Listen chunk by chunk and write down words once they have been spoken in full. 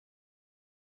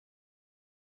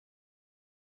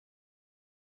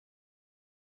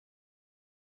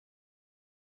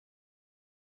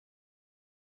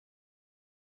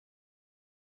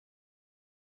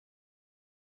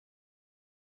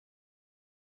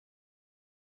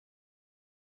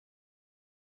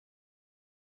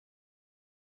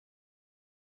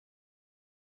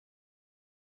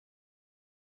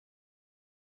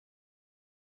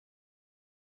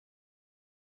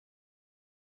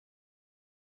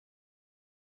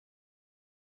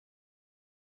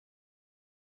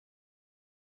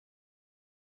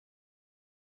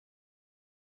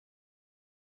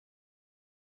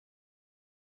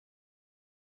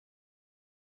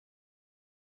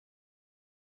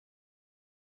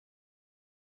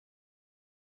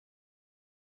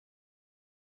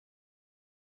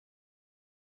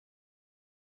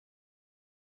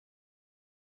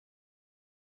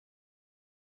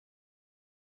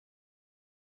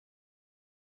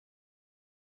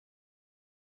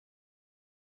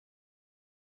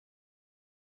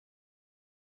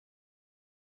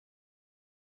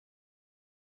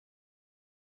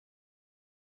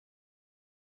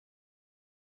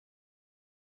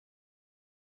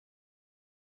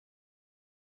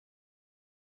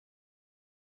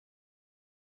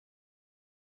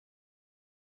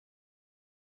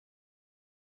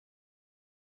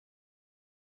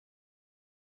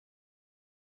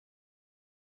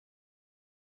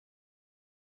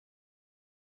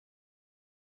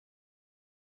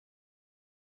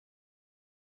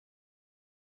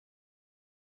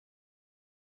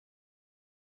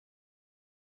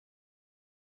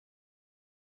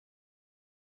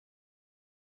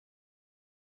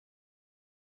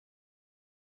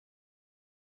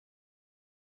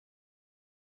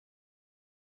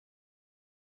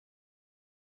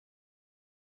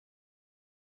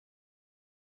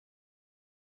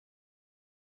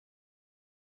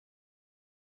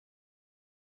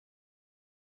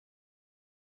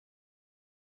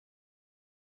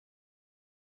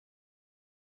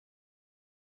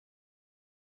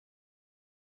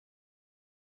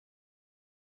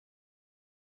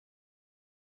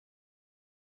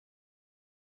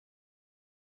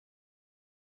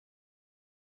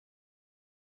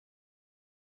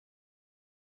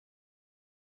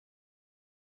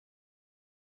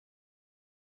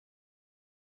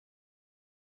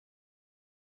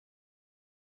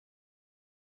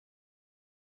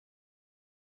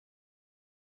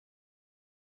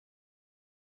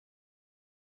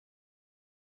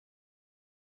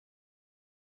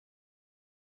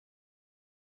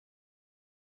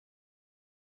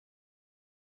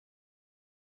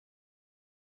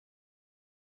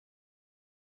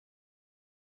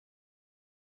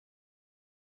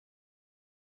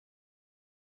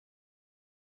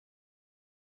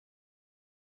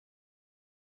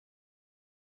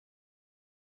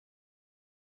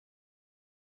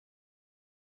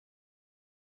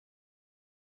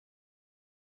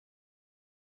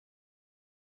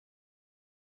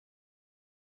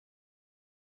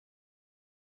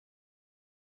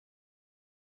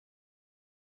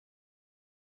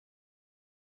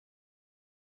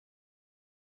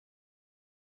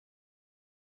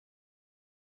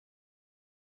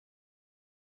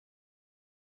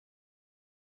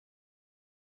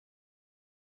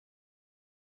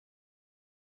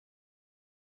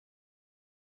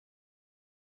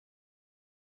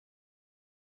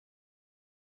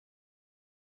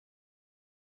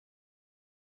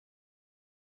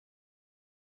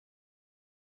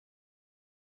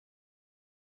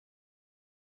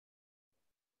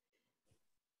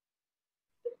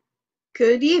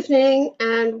Good evening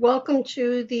and welcome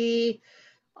to the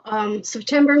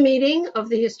September meeting of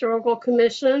the Historical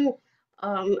Commission.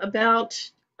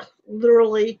 About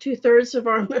literally 2/3 of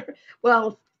our,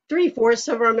 well, 3/4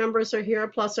 of our members are here,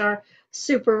 plus our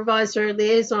supervisor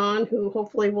liaison, who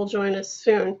hopefully will join us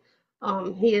soon.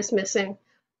 He is missing.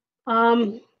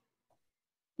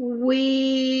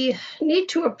 We need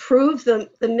to approve the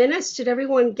minutes. Did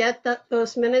everyone get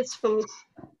those minutes from?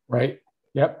 Right.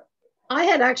 Yep. I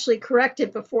had actually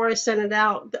corrected before I sent it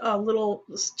out a little,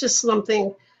 just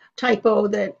something typo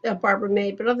that Barbara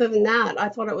made. But other than that, I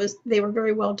thought they were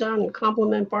very well done.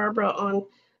 Compliment Barbara on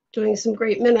doing some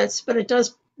great minutes. But it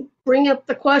does bring up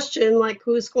the question, like,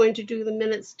 who's going to do the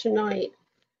minutes tonight?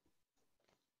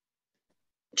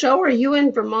 Joe, are you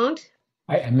in Vermont?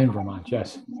 I am in Vermont,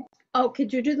 yes. Oh,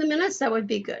 could you do the minutes? That would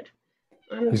be good.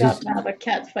 I'm Is about this to have a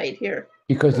cat fight here.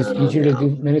 because it's easier to No, do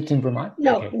minutes in Vermont?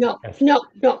 no, Okay. no, Yes. no,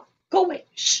 no. Go away.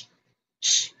 Shh,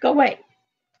 shh, go away.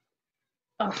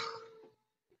 Oh,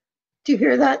 do you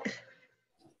hear that?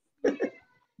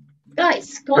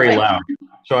 Guys, go Very away. loud.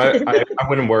 So I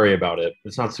wouldn't worry about it.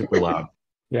 It's not super loud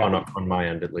Yeah. on my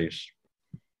end, at least.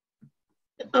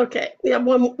 Okay, yeah,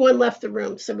 one left the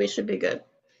room, so we should be good.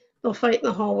 They'll fight in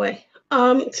the hallway.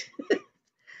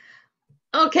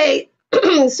 Okay,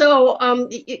 so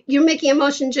you're making a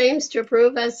motion, James, to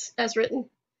approve as written.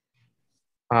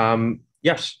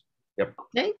 Yes. Yep.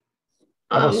 Okay.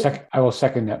 I will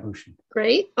second that motion.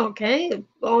 Great. Okay.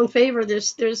 All in favor.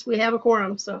 We have a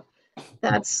quorum, so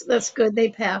that's good. They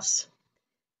pass.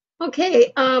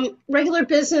 Okay. Regular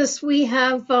business. We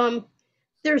have.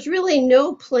 There's really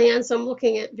no plans. I'm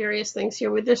looking at various things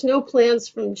here. Where there's no plans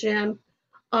from Jim.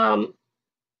 That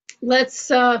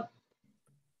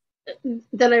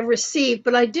I've received,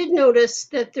 but I did notice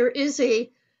that there is a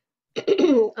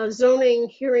zoning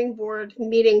hearing board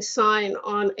meeting sign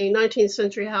on a 19th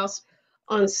century house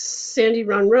on Sandy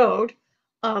Run Road.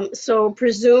 So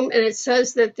presume, and it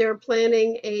says that they're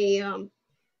planning a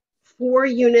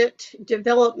 4-unit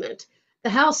development. The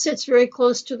house sits very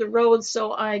close to the road,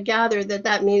 so I gather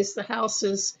that means the house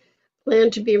is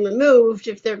planned to be removed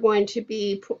if they're going to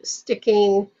be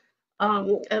sticking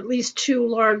at least 2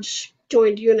 large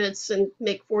joined units and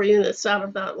make 4 units out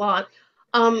of that lot.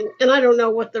 And I don't know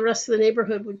what the rest of the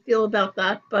neighborhood would feel about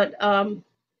that, but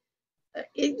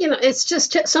it's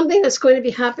just something that's going to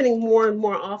be happening more and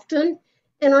more often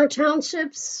in our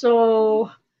townships.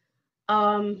 So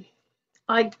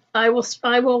I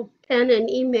will pen an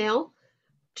email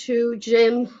to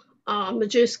Jim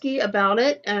Majewski about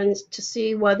it and to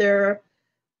see whether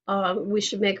we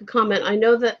should make a comment. I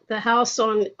know that the house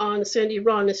on Sandy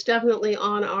Run is definitely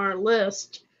on our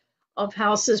list of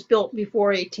houses built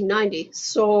before 1890.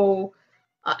 So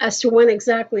as to when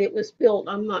exactly it was built,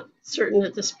 I'm not certain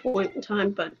at this point in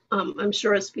time, but I'm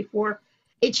sure it's before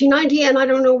 1890. And I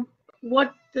don't know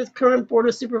what the current Board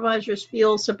of Supervisors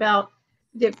feels about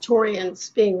Victorians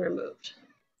being removed.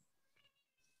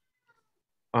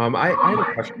 I had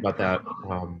a question about that.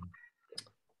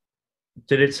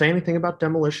 Did it say anything about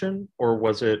demolition, or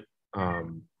was it?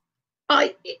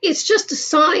 It's just a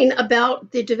sign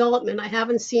about the development. I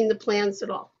haven't seen the plans at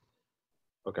all.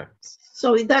 Okay.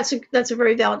 So that's a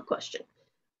very valid question.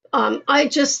 I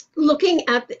just looking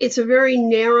at it's a very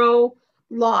narrow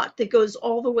lot that goes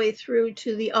all the way through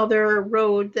to the other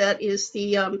road that is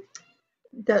the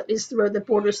road that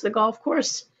borders the golf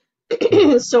course.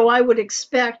 So I would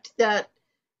expect that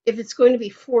if it's going to be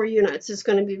 4 units, it's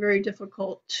going to be very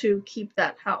difficult to keep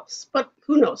that house. But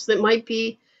who knows? I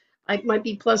might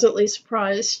be pleasantly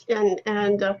surprised. And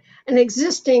an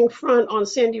existing front on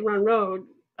Sandy Run Road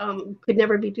could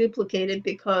never be duplicated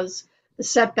because the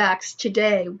setbacks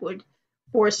today would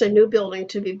force a new building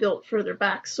to be built further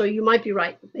back. So you might be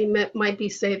right. They might be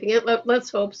saving it. Let's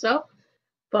hope so.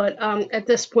 But at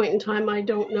this point in time, I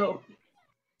don't know.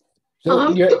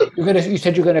 So you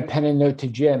said you're gonna pen a note to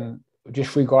Jim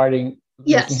just regarding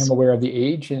making him aware of the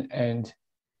age and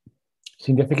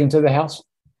significance of the house.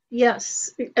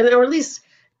 Yes, or at least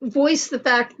voice the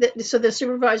fact that so the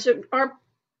supervisor, our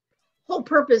whole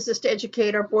purpose is to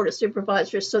educate our Board of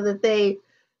Supervisors so that they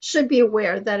should be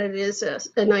aware that it is a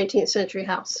 19th century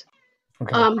house.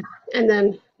 Okay. And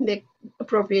then make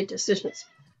appropriate decisions.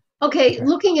 Okay,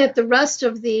 looking at the rest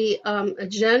of the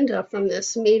agenda from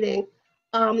this meeting,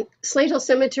 Slate Hill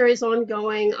Cemetery is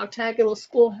ongoing, Octagonal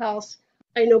Schoolhouse.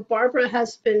 I know Barbara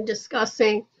has been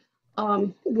discussing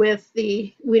with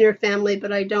the Wiener family,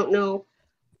 but I don't know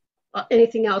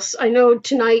anything else. I know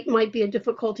tonight might be a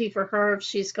difficulty for her if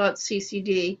she's got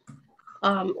CCD,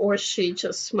 or she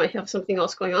just might have something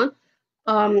else going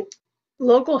on.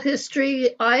 Local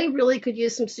history, I really could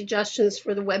use some suggestions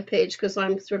for the webpage because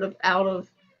I'm sort of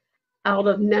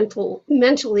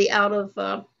mentally out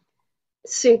of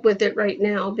sync with it right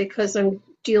now because I'm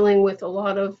dealing with a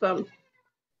lot of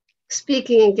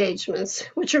speaking engagements,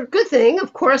 which are a good thing,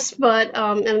 of course, but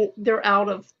and they're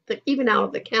even out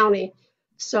of the county.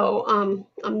 So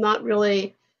I'm not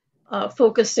really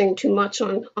focusing too much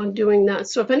on doing that.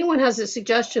 So if anyone has a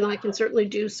suggestion, I can certainly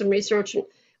do some research and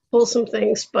pull some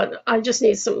things, but I just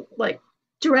need some, like,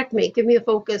 direct me, give me a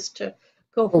focus to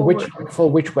go forward.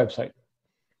 For which website?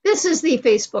 This is the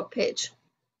Facebook page.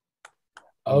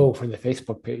 Oh, for the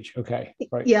Facebook page. Okay,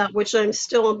 right. Yeah, which I'm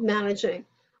still managing.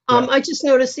 I just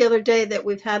noticed the other day that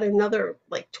we've had another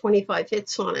like 25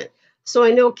 hits on it. So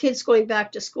I know kids going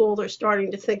back to school, they're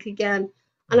starting to think again.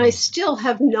 And I still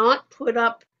have not put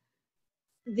up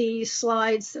the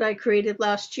slides that I created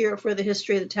last year for the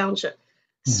history of the township.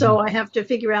 So I have to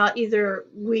figure out either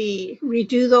we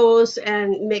redo those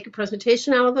and make a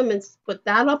presentation out of them and put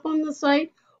that up on the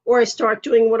site, or I start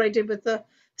doing what I did with the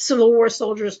Civil War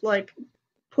soldiers, like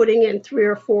putting in 3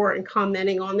 or 4 and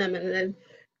commenting on them, and then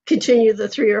continue the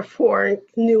 3 or 4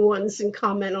 new ones and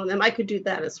comment on them. I could do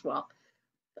that as well.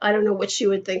 I don't know which you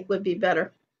would think would be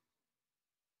better.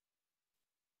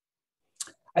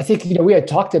 I think, we had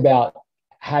talked about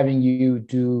having you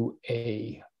do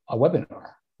a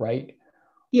webinar, right?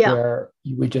 Yeah. Where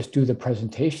you would just do the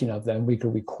presentation of them. We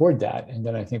could record that, and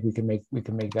then I think we can make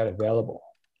that available.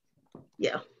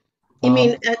 Yeah. You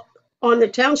mean on the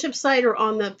township site or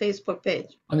on the Facebook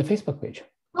page? On the Facebook page.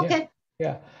 Okay.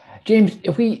 Yeah. James,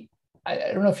 I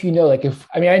don't know if you know,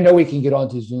 I know we can get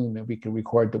onto Zoom and we can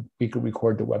record the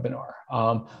webinar.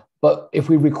 But if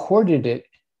we recorded it,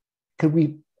 could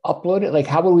we upload it? Like,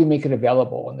 how would we make it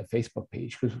available on the Facebook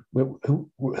page? Because where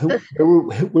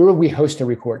would we host a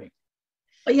recording?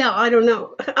 Yeah, I don't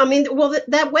know. I mean, well,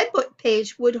 that web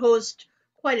page would host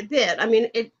quite a bit. I mean,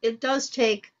 it does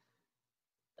take,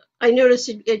 I noticed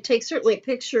it takes certainly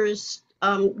pictures,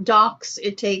 docs.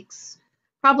 It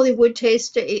probably would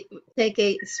take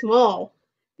a small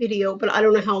video, but I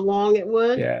don't know how long it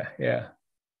would. Yeah.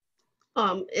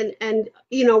 And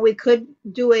we could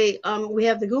do we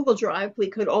have the Google Drive. We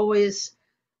could always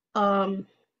do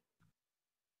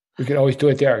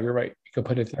it there. You're right. You could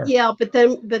put it there. Yeah, but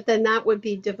then that would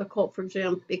be difficult for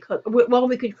Jim because, well,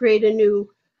 we could create a new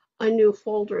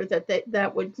folder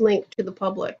that would link to the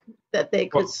public that they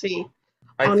could see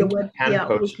on the web. Yeah,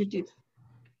 we could do.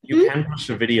 You can post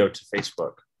a video to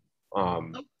Facebook.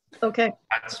 Okay.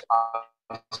 That's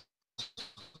possible.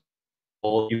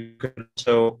 You can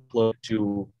also upload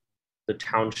to the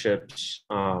township's.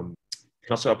 You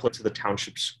can also upload to the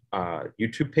township's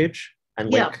YouTube page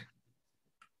and link.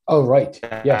 Oh, right.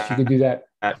 Yes, you could do that.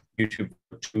 At YouTube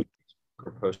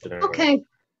or post it anywhere. Okay.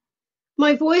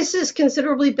 My voice is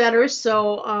considerably better,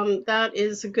 so that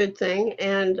is a good thing.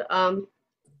 And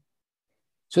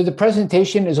so the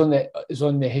presentation is on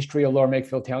the history of Lower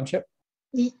Makefield Township.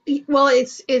 Well,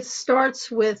 it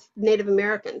starts with Native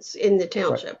Americans in the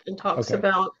township and talks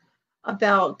about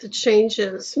the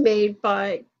changes made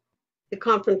by the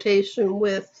confrontation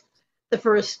with the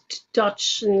first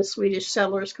Dutch and Swedish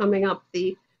settlers coming up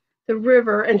the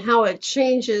river, and how it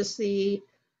changes the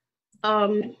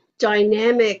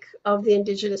dynamic of the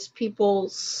indigenous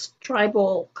people's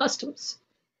tribal customs.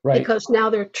 Right. Because now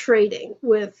they're trading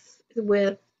with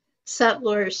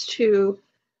settlers to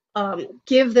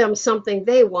give them something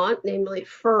they want, namely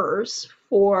furs,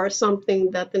 for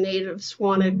something that the natives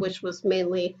wanted, which was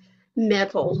mainly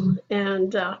metal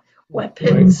and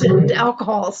weapons and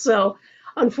alcohol. So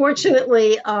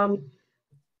unfortunately,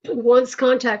 once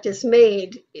contact is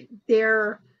made,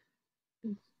 their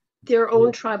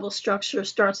own tribal structure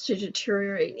starts to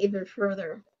deteriorate even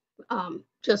further,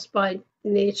 just by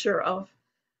nature of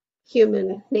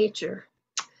human nature.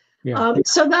 Yeah.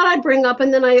 So that I bring up,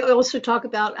 and then I also talk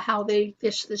about how they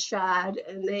fish the shad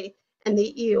and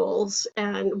the eels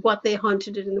and what they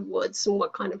hunted in the woods and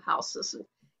what kind of houses. And,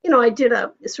 I did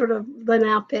a sort of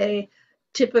Lenape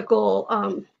typical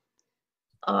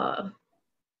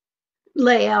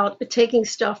layout, taking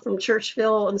stuff from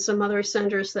Churchville and some other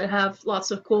centers that have lots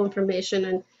of cool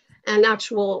information and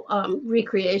actual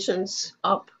recreations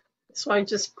up. So I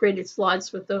just created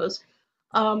slides with those.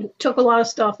 Took a lot of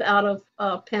stuff out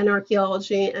of Penn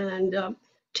archaeology and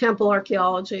temple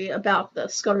archaeology about the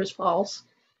Scudder's Falls.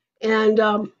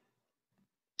 And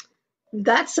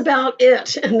that's about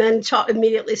it. And then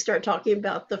immediately start talking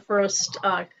about the first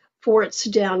forts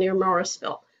down near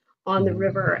Morrisville on the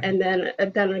river. And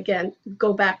then again,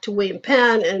 go back to William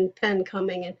Penn and Penn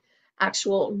coming and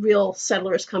actual real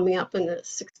settlers coming up in the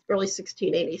early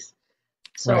 1680s.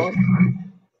 So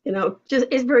just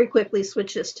it very quickly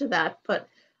switches to that. But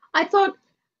I thought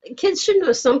kids should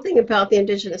know something about the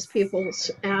indigenous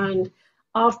peoples, and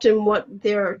often what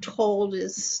they're told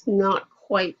is not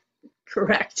quite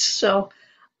correct. So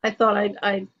I thought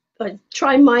I'd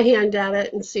try my hand at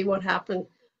it and see what happened.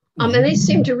 And they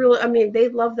seem to really, I mean, they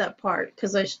love that part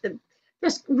because there's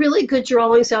really good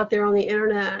drawings out there on the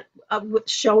internet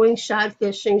showing shad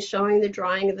fishing, showing the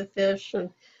drying of the fish, and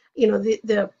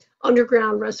the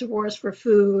underground reservoirs for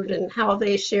food and how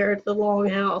they shared the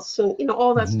longhouse and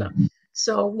all that stuff.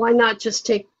 So why not just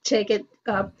take it?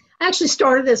 I actually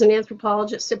started as an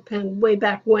anthropologist at Penn way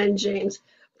back when, James,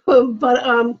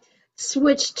 but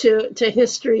switched to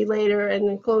history later and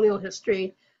then colonial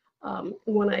history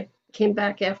when I came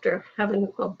back after having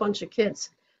a bunch of kids.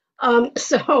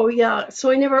 So yeah,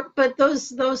 so I never, but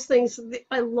those things,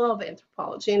 I love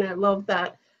anthropology and I love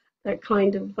that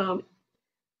kind of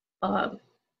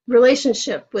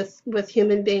relationship with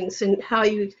human beings and how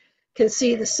you can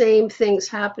see the same things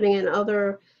happening in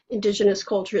other indigenous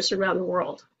cultures around the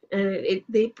world. And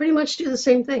they pretty much do the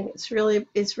same thing. It's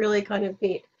really kind of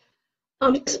neat.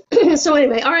 So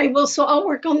anyway, all right, well, so I'll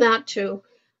work on that too.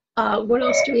 What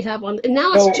else do we have on? And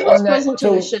now it's Joe's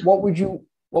presentation. So what would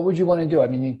you want to do? I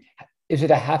mean, is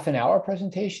it a half an hour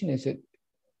presentation? Is it?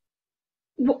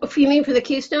 If you mean for the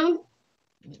Keystone?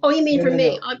 Oh, you mean for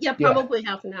me? Yeah, probably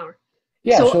half an hour.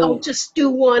 Yeah. So I'll just do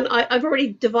one. I've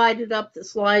already divided up the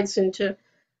slides into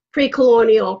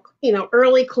pre-colonial,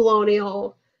 early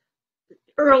colonial,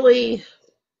 early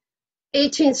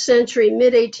 18th century,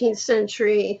 mid 18th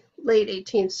century, late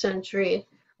 18th century,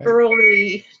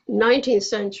 early 19th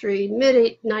century,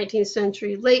 mid 19th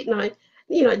century, late 9th,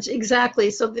 exactly.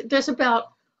 So there's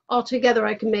about, altogether,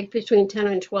 I can make between 10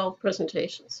 and 12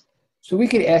 presentations. So we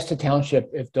could ask the township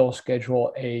if they'll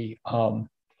schedule a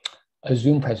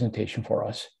Zoom presentation for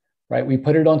us, right? We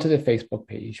put it onto the Facebook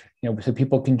page, so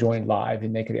people can join live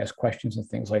and they could ask questions and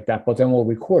things like that, but then we'll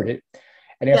record it.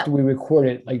 And after we record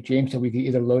it, like James said, we can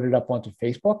either load it up onto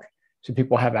Facebook so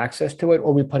people have access to it,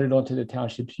 or we put it onto the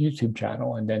township's YouTube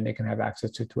channel and then they can have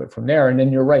access to it from there. And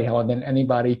then you're right, Helen, then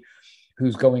anybody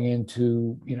who's going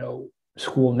into,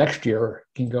 school next year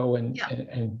can go and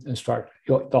start,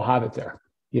 they'll have it there,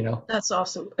 That's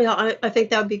awesome. Yeah, I think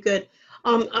that would be good.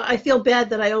 I feel bad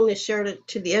that I only shared it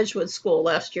to the Edgewood School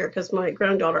last year because my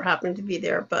granddaughter happened to be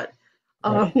there, but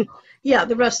yeah,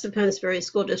 the rest of Penns Ferry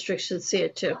School District should see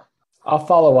it too. I'll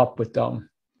follow up with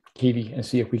Katie and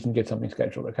see if we can get something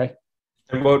scheduled. Okay.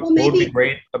 And what would be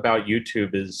great about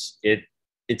YouTube is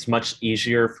it's much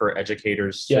easier for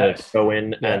educators to go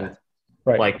in and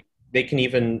like they can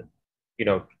even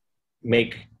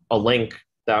make a link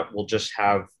that will just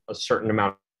have a certain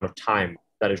amount of time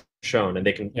that is shown, and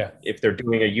they can if they're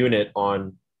doing a unit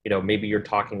on maybe you're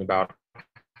talking about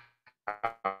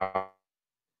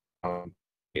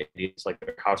it's like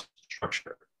their house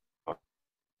structure.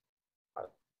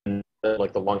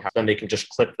 Like the long house, then they can just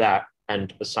clip that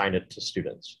and assign it to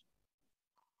students.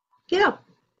 Yeah,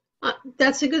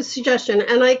 that's a good suggestion.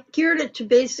 And I geared it to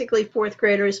basically fourth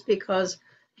graders because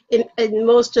in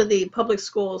most of the public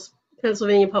schools,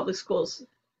 Pennsylvania public schools,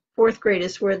 fourth grade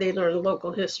is where they learn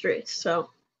local history. So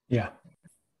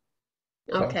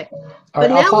okay. So, all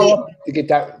right, I'll follow up to get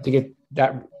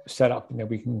that set up, and then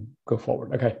we can go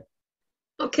forward. Okay.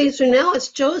 Okay, so now it's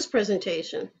Joe's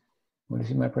presentation. Want to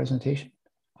see my presentation?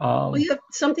 Well, you have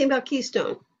something about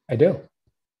Keystone. I do.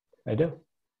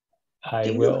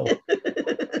 I will.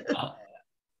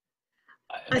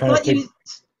 I thought you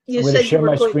I'm said going to share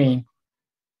my going... screen.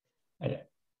 Let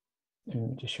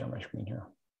me just share my screen here.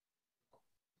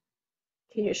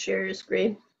 Can you share your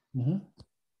screen? Mm-hmm.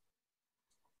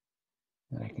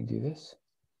 And I can do this.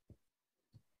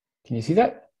 Can you see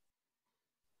that?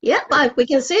 Yeah, we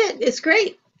can see it. It's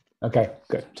great. Okay,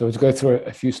 good. So let's go through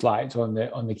a few slides on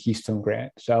the Keystone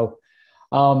Grant. So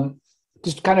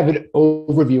just kind of an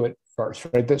overview at first,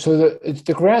 right? So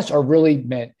the grants are really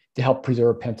meant to help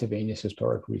preserve Pennsylvania's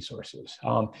historic resources.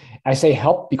 I say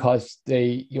help because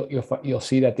you'll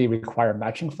see that they require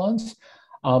matching funds,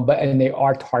 and they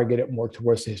are targeted more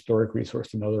towards the historic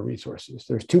resource than other resources.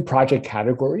 There's two project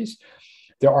categories.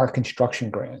 There are construction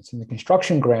grants, and the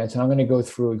construction grants, and I'm going to go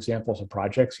through examples of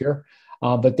projects here.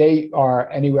 But they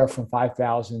are anywhere from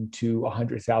 $5,000 to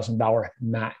 $100,000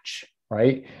 match,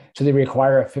 right? So they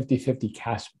require a 50-50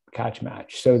 catch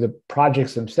match. So the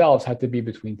projects themselves have to be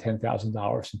between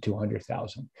 $10,000 and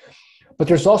 $200,000. But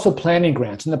there's also planning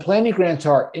grants, and the planning grants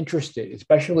are interested,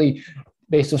 especially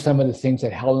based on some of the things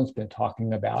that Helen's been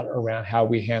talking about around how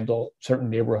we handle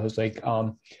certain neighborhoods like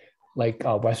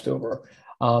Westover.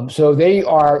 So they're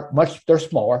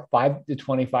smaller, $5,000 to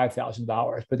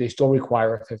 $25,000, but they still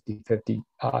require a 50-50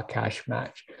 cash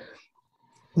match.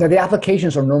 Now, the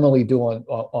applications are normally due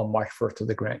on March 1st of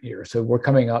the grant year. So we're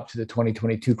coming up to the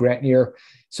 2022 grant year.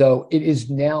 So it is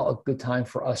now a good time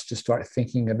for us to start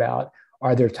thinking about,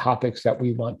 are there topics that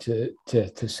we want to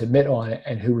submit on it,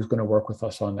 and who is going to work with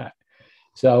us on that?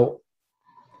 So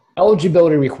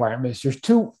eligibility requirements, there's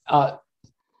two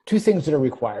things that are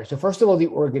required. So first of all, the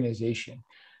organization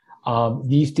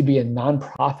needs to be a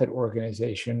nonprofit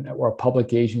organization or a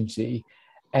public agency,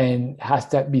 and has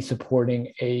to be supporting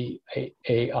a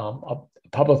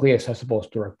publicly accessible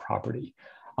historic property.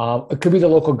 It could be the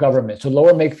local government. So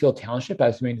Lower Makefield Township,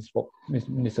 as a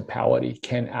municipality,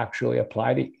 can actually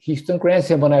apply to Keystone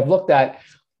grants. And when I've looked at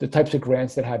the types of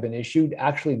grants that have been issued,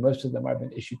 actually most of them have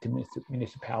been issued to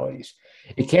municipalities.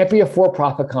 It can't be a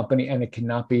for-profit company, and it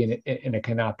cannot be an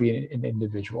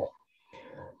individual.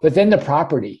 But then the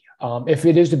property, if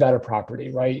it is about a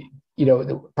property, right?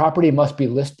 The property must be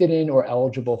listed in or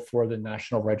eligible for the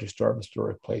National Register of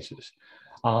Historic Places.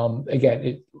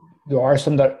 Again, there are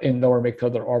some that in Lower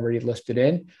Makefield that are already listed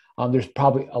in. There's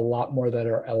probably a lot more that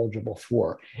are eligible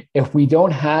for. If we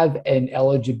don't have an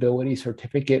eligibility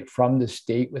certificate from the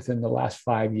state within the last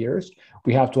 5 years,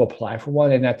 we have to apply for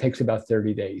one, and that takes about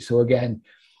 30 days. So again,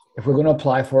 if we're going to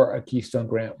apply for a Keystone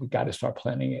grant, we've got to start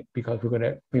planning it, because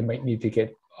we might need to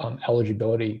get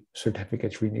eligibility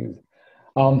certificates renewed.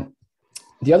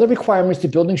 The other requirement is the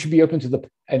building should be open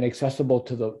and accessible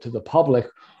to the public,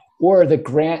 or the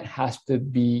grant has to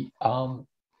be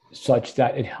such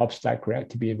that it helps that grant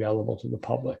to be available to the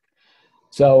public.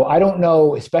 So I don't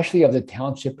know, especially of the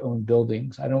township-owned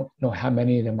buildings, I don't know how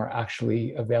many of them are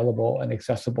actually available and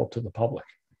accessible to the public.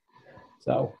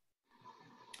 So.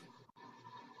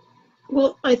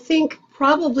 Well, I think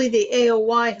probably the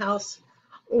AOY house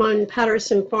on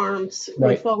Patterson Farms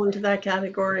would fall into that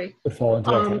category. Would fall into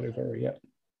that category, yeah.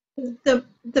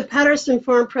 The Patterson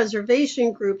Farm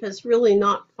Preservation Group has really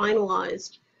not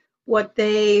finalized what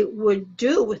they would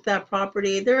do with that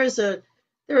property. There is a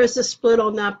split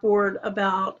on that board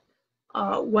about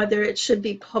whether it should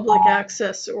be public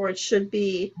access or it should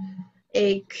be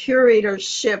a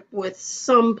curatorship with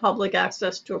some public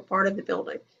access to a part of the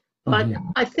building. But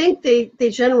I think they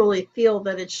generally feel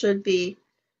that it should be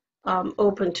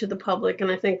open to the public,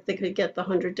 and I think they could get the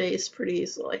 100 days pretty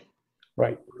easily.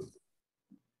 Right.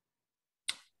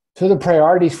 So the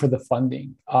priorities for the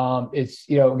funding, it's,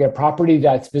 get property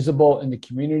that's visible in the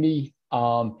community.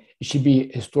 It should be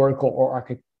historical or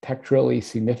architecturally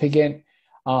significant.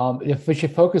 If we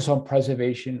should focus on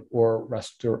preservation or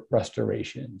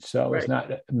restoration. So It's not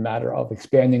a matter of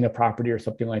expanding a property or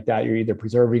something like that. You're either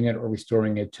preserving it or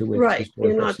restoring it to its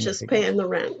historical You're not just paying the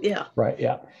rent. Yeah. Right.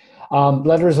 Yeah.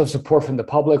 Letters of support from the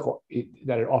public,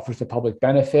 that it offers the public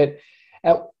benefit,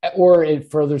 or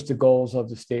it furthers the goals of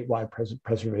the statewide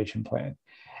preservation plan.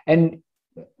 And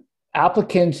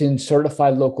applicants in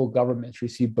certified local governments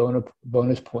receive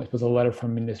bonus points with a letter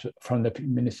from the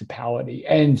municipality.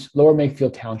 And Lower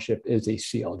Makefield Township is a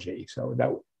CLG, so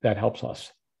that helps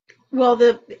us. Well,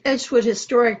 the Edgewood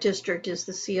Historic District is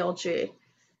the CLG.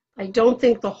 I don't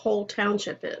think the whole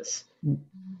township is.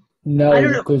 No, I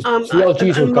don't know. because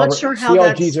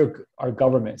CLGs are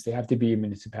governments. They have to be a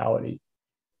municipality.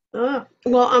 Well,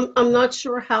 I'm not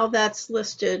sure how that's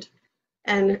listed,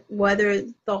 and whether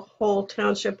the whole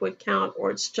township would count, or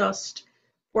it's just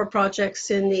for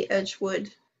projects in the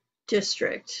Edgewood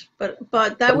district. But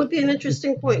that would be an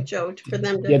interesting point, Joe, for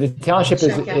them to. Yeah, the township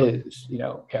is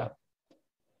yeah.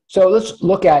 So let's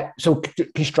look at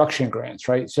construction grants,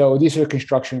 right? So these are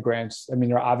construction grants. I mean,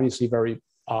 they're obviously very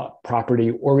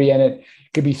property oriented. It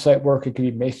could be site work. It could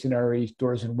be masonry,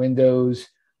 doors and windows.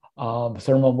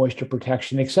 Thermal moisture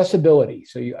protection, accessibility.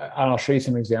 So I'll show you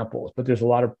some examples, but there's a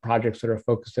lot of projects that are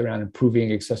focused around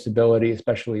improving accessibility,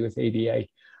 especially with ADA,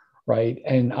 right?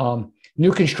 And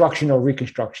new construction or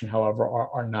reconstruction, however,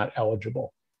 are not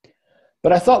eligible.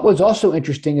 But I thought what's also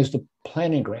interesting is the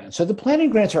planning grants. So the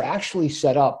planning grants are actually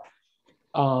set up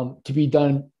to be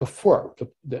done before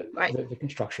the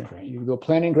construction grant. You do a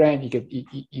planning grant, you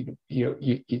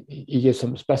get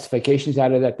some specifications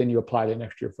out of that, then you apply the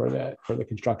next year for the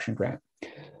construction grant.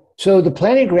 So the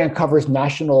planning grant covers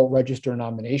National Register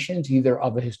nominations, either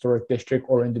of a historic district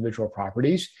or individual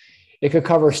properties. It could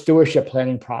cover stewardship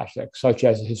planning projects, such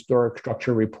as a historic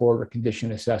structure report or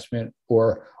condition assessment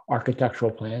or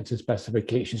architectural plans and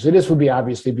specifications. So this would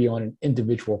obviously be on an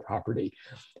individual property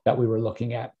that we were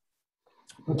looking at.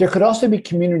 But there could also be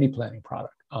community planning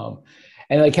product.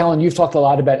 And like Helen, you've talked a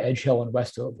lot about Edge Hill and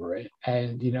Westover, right?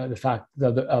 And the fact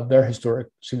of their historic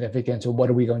significance, and what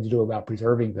are we going to do about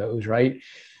preserving those, right?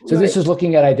 So this is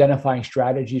looking at identifying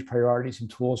strategies, priorities, and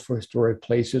tools for historic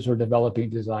places, or developing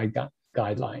design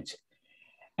guidelines.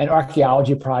 And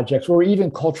archaeology projects, or even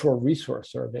cultural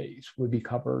resource surveys, would be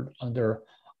covered under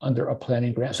a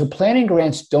planning grant. So planning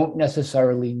grants don't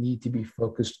necessarily need to be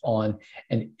focused on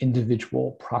an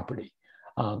individual property.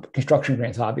 Construction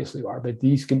grants obviously are, but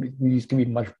these can be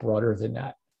much broader than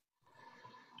that.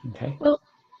 Okay. Well,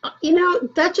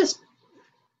 that just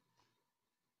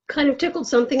kind of tickled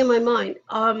something in my mind.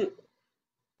 I've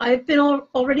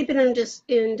already been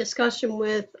in discussion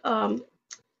with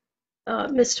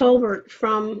Ms. Tolbert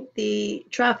from the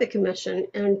Traffic Commission,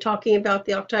 and talking about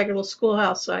the octagonal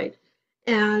schoolhouse site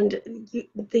and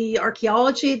the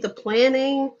archaeology, the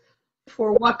planning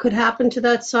for what could happen to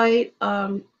that site.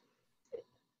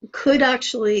 Could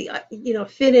actually,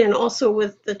 fit in also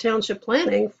with the township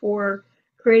planning for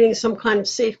creating some kind of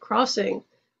safe crossing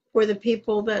for the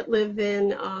people that live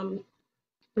in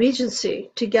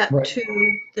Regency to get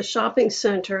to the shopping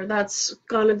center. That's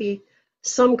going to be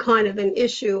some kind of an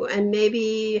issue, and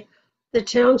maybe the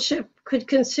township could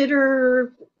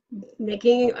consider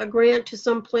making a grant to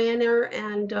some planner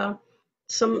and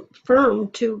some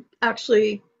firm to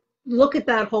actually look at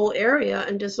that whole area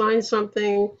and design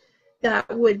something that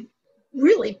would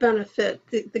really benefit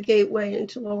the gateway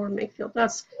into Lower Makefield.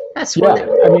 That's one that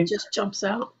really just jumps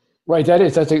out. Right,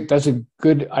 that's a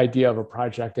good idea of a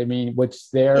project. I mean,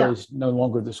 what's there is no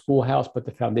longer the schoolhouse, but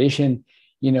the foundation.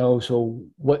 So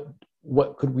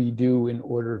what could we do in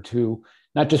order to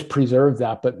not just preserve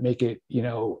that, but make it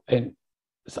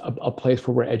a place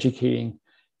where we're educating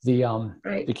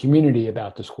the community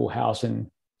about the schoolhouse, and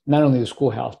not only the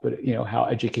schoolhouse, but how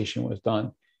education was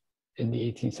done in the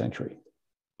 18th century.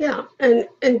 Yeah,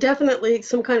 and definitely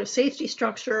some kind of safety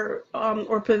structure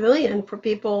or pavilion for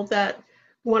people that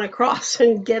want to cross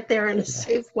and get there in a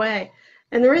safe way.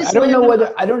 And there is. I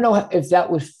don't know if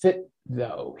that would fit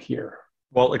though here.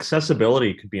 Well,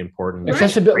 accessibility could be important.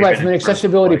 Accessibility, right? From an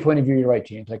accessibility point of view, you're right,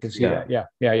 James. I can see that. Yeah.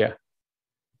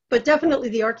 But definitely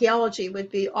the archaeology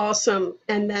would be awesome,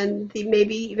 and then the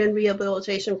maybe even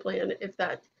rehabilitation plan, if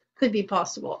that could be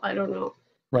possible. I don't know.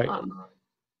 Right.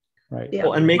 Right. Yeah.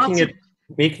 Well, and making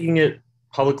it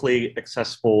publicly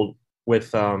accessible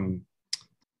with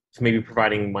maybe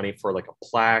providing money for like a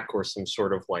plaque or some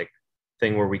sort of like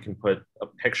thing where we can put a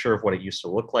picture of what it used to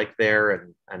look like there,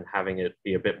 and having it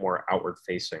be a bit more outward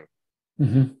facing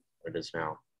than it is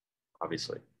now,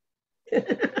 obviously.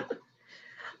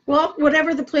 Well,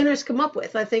 whatever the planners come up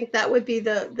with, I think that would be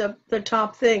the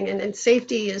top thing. And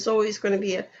safety is always going to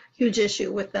be a huge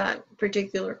issue with that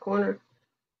particular corner.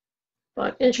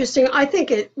 But interesting. I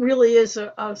think it really is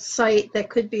a site that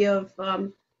could be of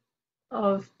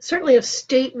certainly of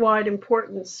statewide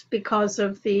importance because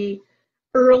of the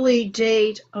early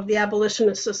date of the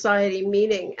Abolitionist Society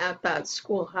meeting at that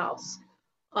schoolhouse,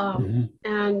 and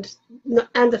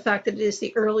the fact that it is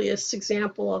the earliest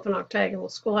example of an octagonal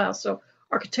schoolhouse. So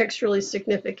architecturally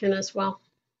significant as well.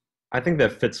 I think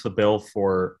that fits the bill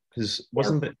because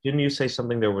didn't you say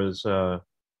something there was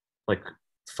like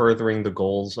furthering the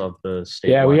goals of the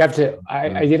state? Yeah, we have to.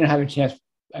 I didn't have a chance.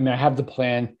 I mean, I have the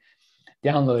plan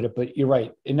downloaded, but you're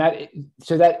right. And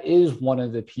that is one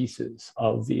of the pieces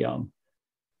of the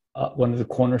one of the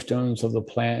cornerstones of the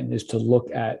plan, is to look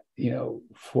at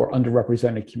for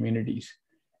underrepresented communities,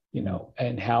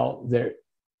 and how they're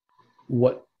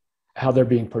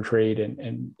being portrayed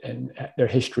and their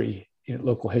history,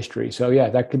 local history. So yeah,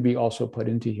 that could be also put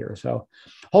into here. So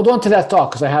hold on to that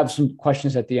thought, because I have some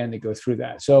questions at the end that go through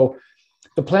that. So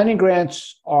the planning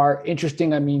grants are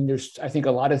interesting. I mean, there's, I think,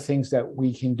 a lot of things that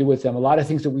we can do with them. A lot of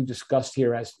things that we've discussed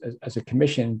here as a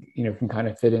commission, can kind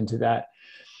of fit into that.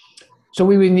 So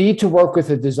we would need to work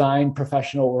with a design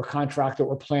professional or contractor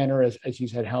or planner, as you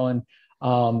said, Helen.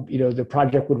 The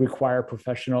project would require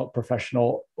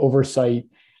professional oversight.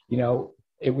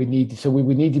 We would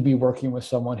need to be working with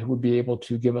someone who would be able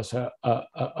to give us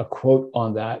a quote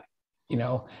on that,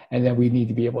 and then we need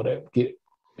to be able to get,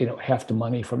 half the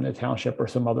money from the township or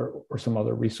some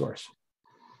other resource.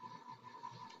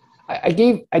 I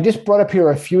just brought up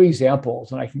here a few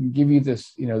examples, and I can give you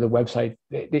this, the website.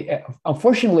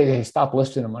 Unfortunately, they stopped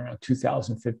listing them around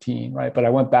 2015, right? But I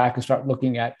went back and started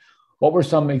looking at what were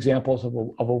some examples of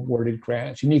awarded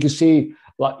grants, and you can see,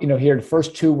 here the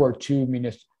first two were two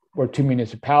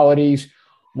municipalities.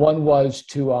 One was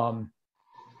to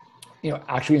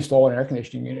actually install an air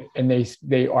conditioning unit, and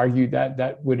they argued that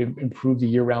that would improve the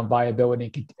year-round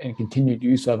viability and continued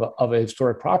use of a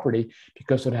historic property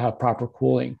because it would have proper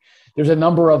cooling. There's a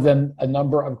number of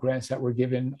grants that were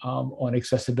given on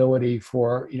accessibility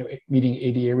for meeting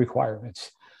ADA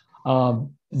requirements.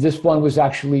 This one was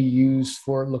actually used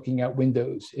for looking at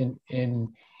windows in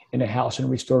a house and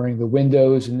restoring the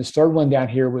windows. And this third one down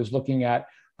here was looking at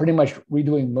pretty much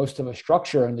redoing most of a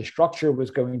structure, and the structure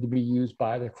was going to be used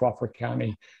by the Crawford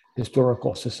County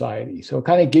Historical Society. So it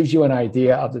kind of gives you an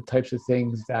idea of the types of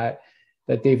things that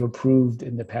they've approved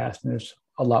in the past, and there's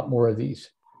a lot more of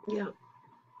these. Yeah.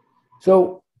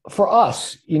 So for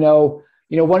us,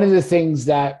 one of the things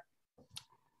that,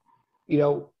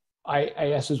 I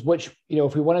asked is which,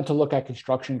 if we wanted to look at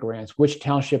construction grants, which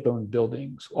township-owned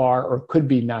buildings are or could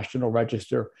be National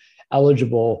Register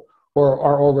eligible or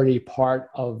are already part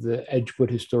of the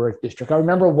Edgewood Historic District. I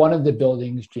remember one of the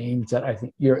buildings, James, that I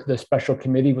think the special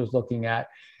committee was looking at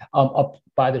up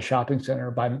by the shopping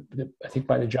center, by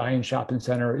the Giant Shopping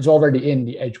Center, is already in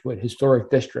the Edgewood Historic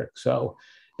District. So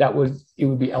it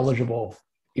would be eligible,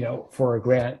 for a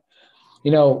grant.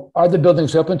 Are the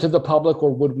buildings open to the public,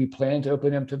 or would we plan to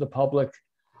open them to the public?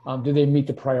 Do they meet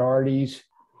the priorities?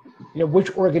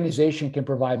 Which organization can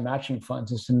provide matching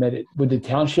funds and submit it? Would the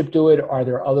township do it? Are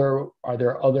there other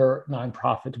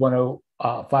nonprofits,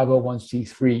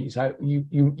 501c3s?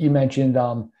 You mentioned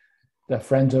the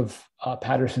Friends of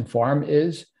Patterson Farm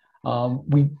is.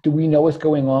 Do we know what's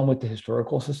going on with the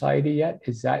Historical Society yet?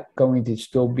 Is that going to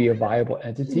still be a viable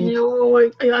entity? No,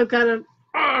 I've got to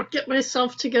get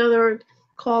myself together and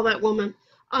call that woman.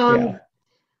 Yeah.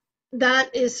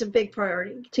 That is a big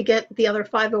priority, to get the other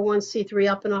 501c3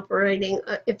 up and operating.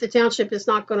 If the township is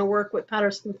not going to work with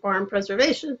Patterson Farm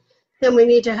Preservation, then we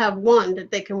need to have one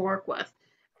that they can work with.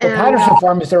 But Patterson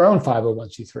Farm is their own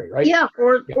 501c3, right? Yeah,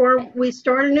 or we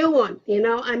start a new one.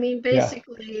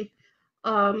 Basically,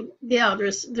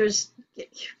 there's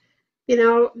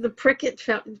the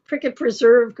Prickett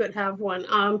Preserve could have one.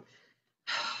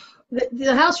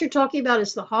 The house you're talking about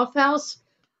is the Hoff House.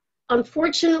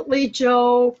 Unfortunately,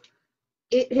 Joe,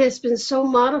 it has been so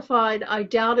modified, I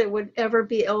doubt it would ever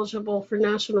be eligible for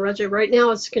National Register. Right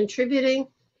now, it's contributing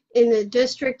in the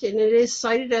district, and it is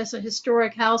cited as a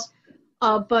historic house.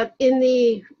 But in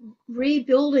the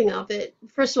rebuilding of it,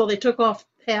 first of all, they took off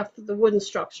half of the wooden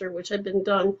structure, which had been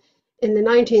done in the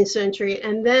 19th century.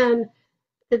 And then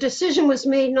the decision was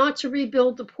made not to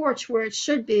rebuild the porch where it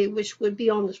should be, which would be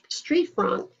on the street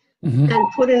front, and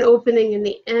put an opening in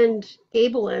the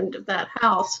gable end of that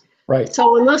house. Right.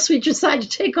 So unless we decide to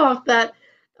take off that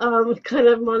kind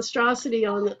of monstrosity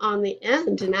on the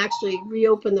end and actually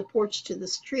reopen the porch to the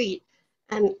street,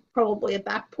 and probably a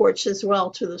back porch as well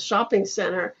to the shopping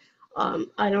center,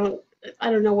 I don't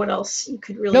know what else you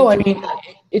could really do. No, I mean,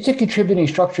 it's a contributing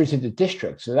structure to the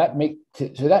district, so that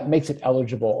makes it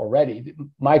eligible already.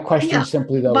 My question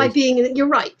simply, though, you're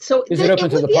right. So is it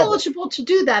open to the public? Eligible to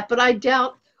do that, but I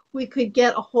doubt we could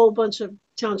get a whole bunch of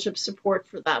township support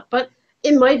for that. But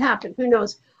it might happen. Who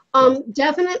knows?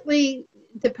 Definitely,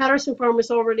 the Patterson Farm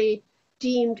was already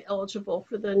deemed eligible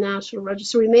for the National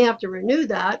Register. We may have to renew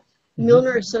that.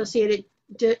 Milner and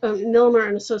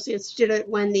Associates did it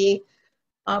when the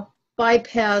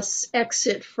bypass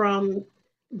exit from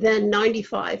then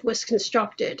 95 was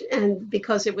constructed, and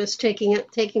because it was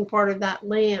taking part of that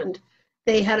land,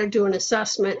 they had to do an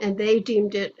assessment, and they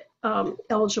deemed it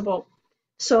eligible.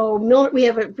 So we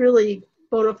have a really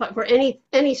bona fide for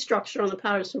any structure on the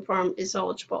Patterson Farm is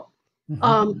eligible.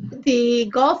 The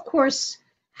golf course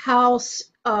house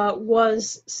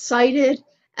was cited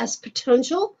as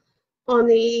potential on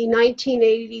the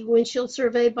 1980 windshield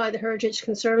survey by the Heritage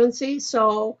Conservancy.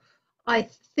 So I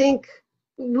think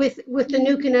with the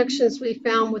new connections we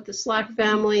found with the Slack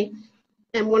family,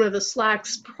 and one of the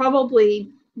Slacks probably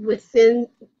within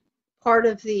part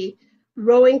of the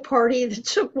rowing party that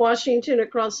took Washington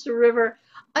across the river,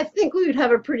 I think we would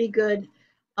have a pretty good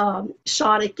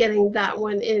shot at getting that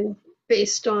one in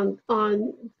based on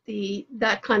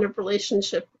that kind of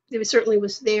relationship. It certainly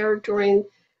was there during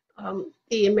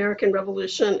the American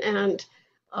Revolution, and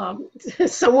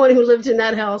someone who lived in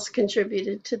that house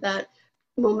contributed to that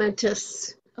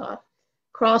momentous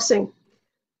crossing.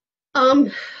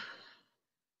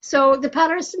 So the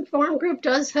Patterson Farm Group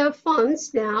does have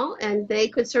funds now, and they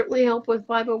could certainly help with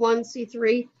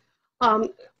 501c3.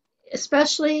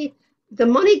 Especially, the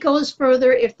money goes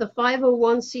further if the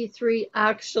 501c3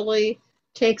 actually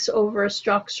takes over a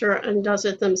structure and does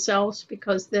it themselves,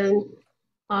 because then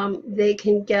they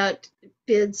can get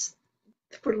bids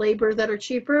for labor that are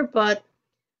cheaper. But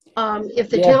If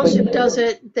the township does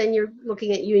it, then you're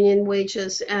looking at union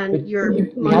wages and your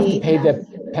we money. have to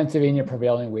pay the Pennsylvania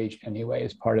prevailing wage anyway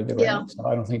as part of the rent. So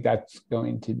I don't think that's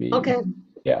going to be. Okay.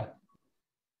 Yeah.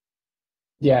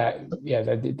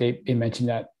 They mentioned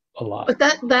that a lot. But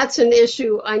that's an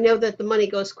issue. I know that the money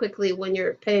goes quickly when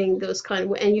you're paying those kind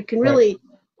of, and you can really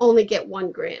only get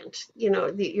one grant.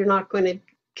 You're not going to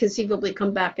conceivably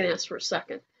come back and ask for a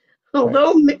second,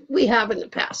 although we have in the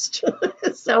past.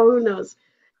 So who knows?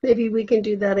 Maybe we can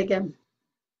do that again.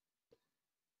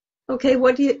 Okay,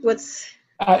 what's?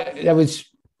 That was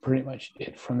pretty much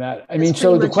it from that. I mean,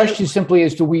 so the question simply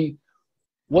is,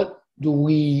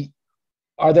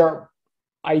 are there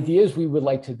ideas we would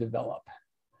like to develop?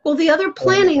 Well, the other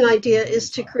planning idea is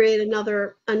to create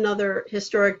another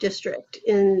historic district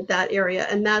in that area,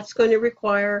 and that's going to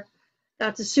require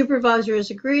that the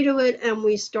supervisors agree to it, and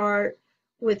we start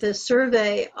with a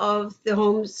survey of the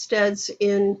homesteads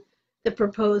in the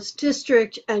proposed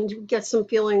district and get some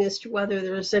feeling as to whether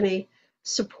there's any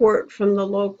support from the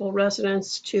local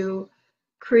residents to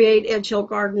create Edge Hill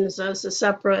Gardens as a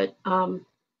separate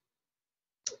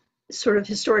sort of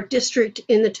historic district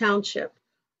in the township.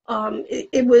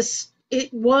 It was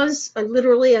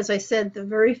literally, as I said, the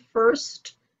very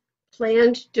first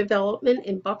planned development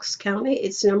in Bucks County.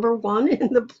 It's number 1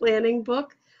 in the planning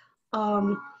book.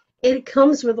 It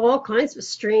comes with all kinds of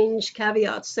strange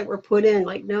caveats that were put in,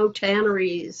 like no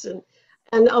tanneries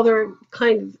and other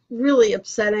kind of really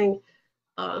upsetting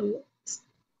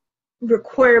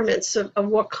requirements of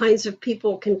what kinds of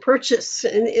people can purchase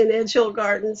in Edge Hill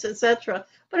Gardens, etc.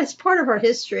 But it's part of our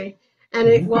history. And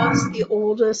it was the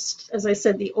oldest, as I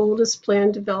said, the oldest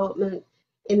planned development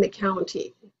in the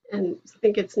county. And I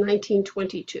think it's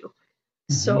 1922.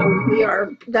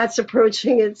 So that's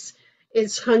approaching its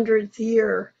 100th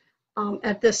year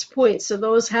at this point. So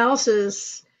those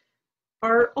houses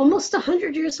are almost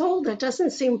 100 years old. That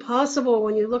doesn't seem possible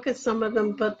when you look at some of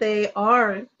them, but they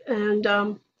are. And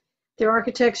their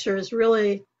architecture is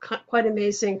really quite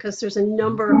amazing because there's a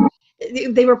number.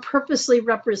 They were purposely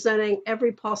representing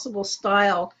every possible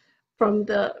style from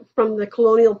the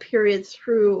colonial period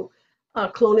through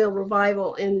colonial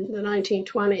revival in the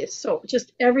 1920s. So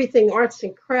just everything, arts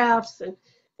and crafts and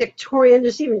Victorian.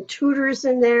 There's even Tudors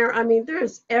in there. I mean,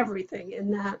 there's everything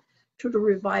in that Tudor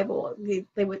revival.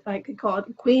 I could call it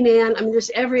Queen Anne. I mean,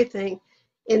 there's everything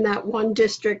in that one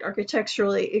district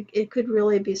architecturally. It could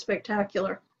really be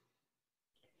spectacular.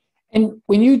 And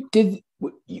when you did,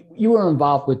 you were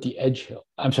involved with the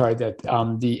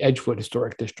the Edgewood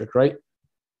Historic District, right?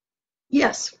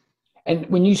 Yes. And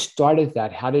when you started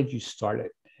that, how did you start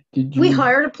it? We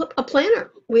hired a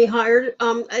planner. We hired,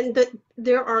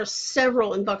 there are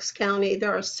several in Bucks County.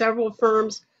 There are several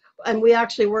firms, and we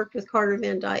actually worked with Carter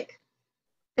Van Dyke.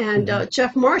 And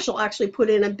Jeff Marshall actually put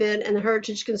in a bid, and the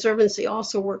Heritage Conservancy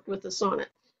also worked with us on it.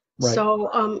 Right.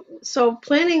 So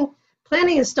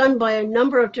planning is done by a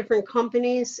number of different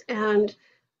companies, and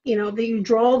you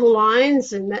draw the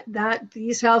lines, and that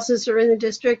these houses are in the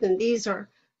district, and these are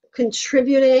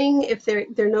contributing if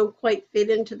they're no quite fit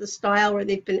into the style where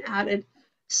they've been added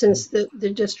since the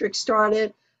district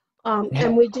started.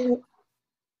 And we didn't.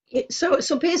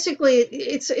 So basically,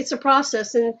 it's a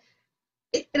process, and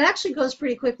it actually goes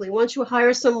pretty quickly. Once you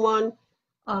hire someone,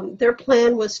 their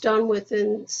plan was done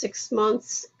within 6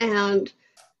 months, and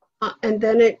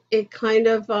then it kind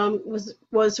of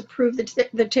was approved.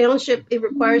 The township, it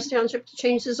requires township to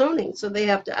change the zoning, so they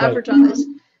have to advertise,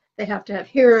 they have to have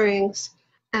hearings,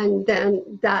 and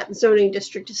then that zoning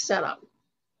district is set up.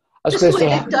 I was going to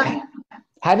say,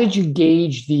 how did you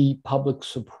gauge the public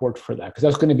support for that? Because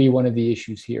that's going to be one of the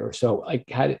issues here. So, like,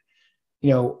 how did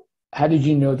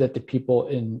you know that the people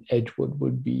in Edgewood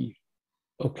would be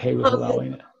okay with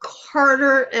allowing it?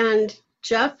 Carter and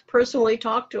Jeff personally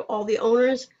talked to all the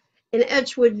owners. In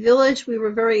Edgewood Village, we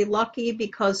were very lucky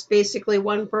because basically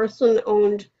one person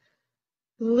owned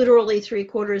literally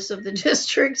 3/4 of the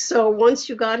district. So once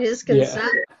you got his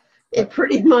consent, it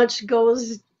pretty much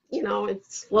goes, it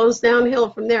slows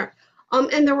downhill from there.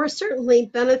 And there were certainly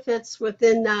benefits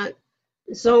within that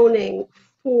zoning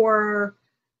for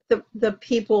the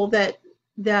people that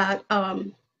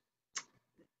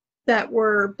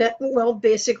were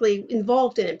basically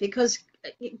involved in it, because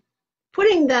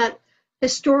putting that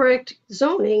historic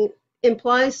zoning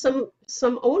implies some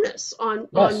onus on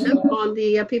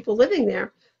the people living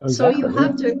there. Exactly. So you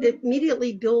have to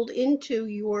immediately build into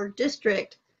your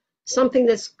district something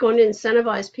that's going to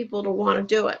incentivize people to want to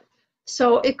do it.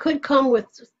 So it could come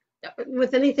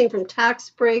with anything from tax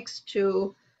breaks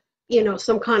to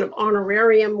some kind of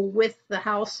honorarium with the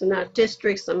house in that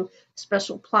district, some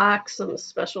special plaques, some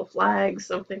special flags,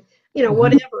 something.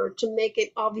 whatever, to make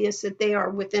it obvious that they are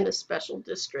within a special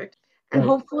district, and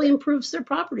hopefully improves their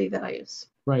property values.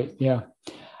 Right. Yeah.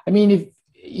 I mean,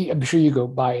 I'm sure you go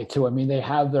by it too. I mean, they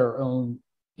have their own,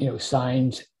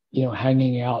 signs,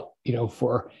 hanging out,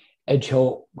 for Edge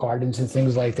Hill Gardens and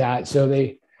things like that. So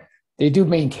they do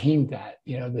maintain that,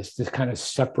 this kind of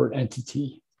separate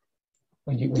entity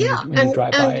when you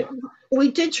drive by it. We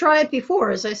did try it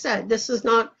before, as I said. This is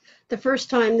not the first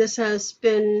time this has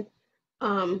been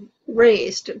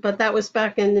raised, but that was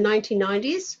back in the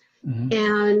 1990s.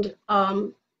 And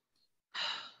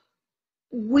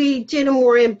we did a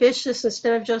more ambitious,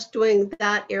 instead of just doing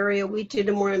that area, we did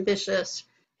a more ambitious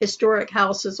historic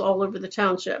houses all over the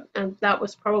township. And that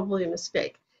was probably a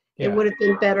mistake. Yeah. It would have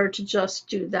been better to just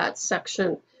do that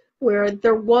section where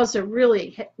there was a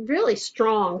really, really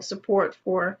strong support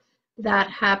for that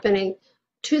happening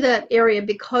to that area,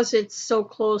 because it's so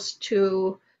close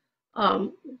to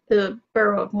the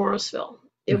borough of Morrisville.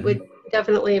 It would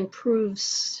definitely improve,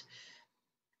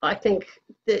 I think,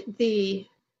 the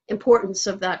importance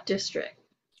of that district.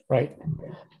 Right.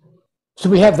 So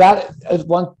we have that as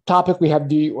one topic. We have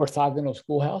the orthogonal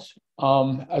schoolhouse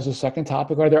as a second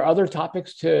topic. Are there other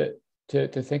topics to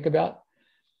think about?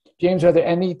 James, are there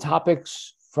any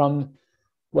topics from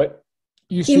what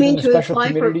you see in the special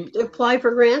committee? To apply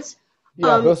for grants?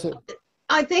 Yeah,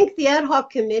 I think the ad hoc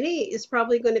committee is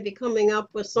probably going to be coming up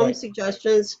with some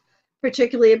suggestions,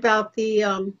 particularly about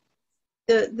the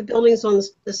buildings on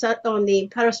the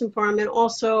Patterson Farm, and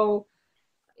also,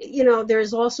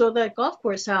 there's also that golf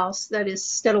course house that is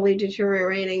steadily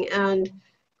deteriorating and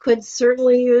could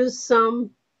certainly use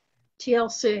some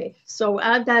TLC. So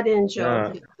add that in,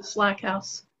 Joe, the Slack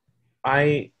House.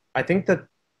 I think that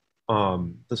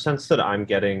the sense that I'm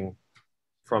getting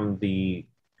from the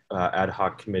ad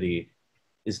hoc committee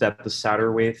is that the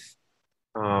Satterwaith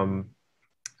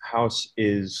house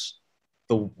is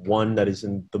the one that is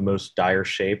in the most dire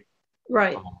shape.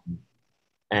 Right.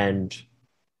 And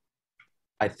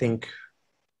I think,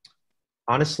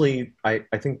 honestly, I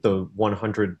think the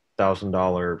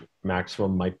 $100,000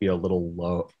 maximum might be a little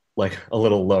low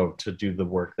to do the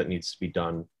work that needs to be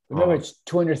done. Remember, it's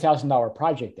 $200,000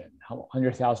 project then.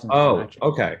 $100,000. Oh,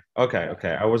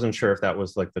 okay. I wasn't sure if that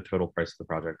was like the total price of the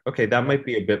project. Okay, that might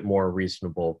be a bit more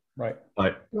reasonable. Right.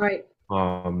 But right.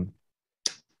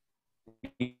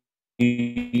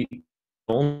 The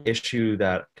only issue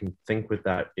that I can think with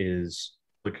that is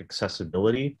like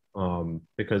accessibility,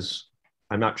 because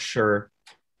I'm not sure,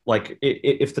 like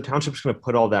if the township's going to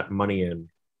put all that money in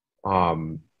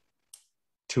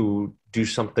to do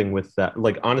something with that,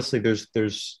 like honestly, there's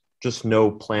just no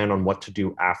plan on what to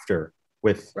do after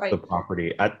with the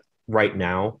property right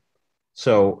now.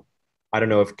 So I don't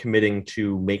know if committing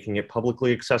to making it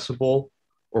publicly accessible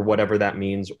or whatever that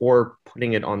means, or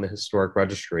putting it on the historic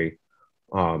registry,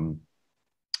 are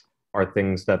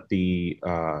things that the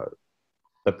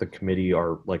committee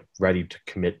are like ready to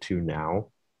commit to now.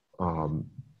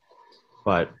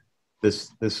 But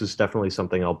this is definitely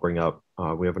something I'll bring up.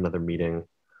 We have another meeting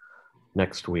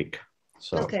next week.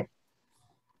 So okay.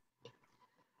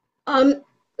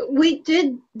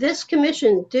 This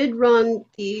commission did run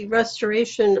the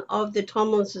restoration of the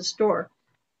Tomlinson store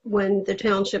when the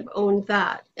township owned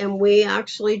that. And we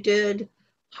actually did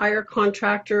hire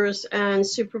contractors and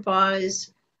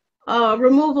supervise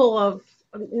removal of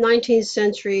 19th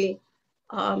century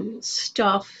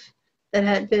stuff that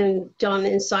had been done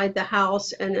inside the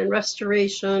house, and then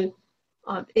restoration.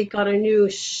 It got a new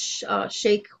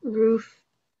shake roof,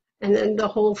 and then the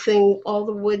whole thing, all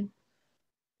the wood,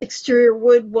 exterior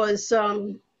wood was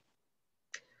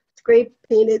scrape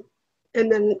painted, and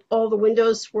then all the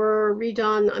windows were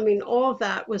redone. I mean, all of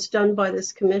that was done by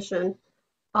this commission.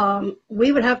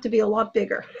 We would have to be a lot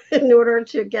bigger in order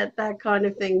to get that kind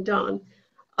of thing done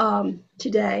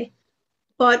today.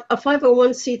 But a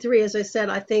 501c3, as I said,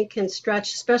 I think can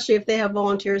stretch, especially if they have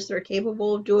volunteers that are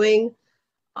capable of doing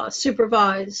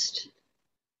supervised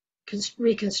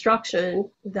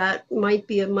reconstruction. That might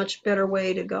be a much better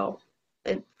way to go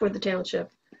for the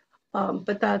township.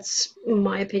 But that's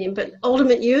my opinion. But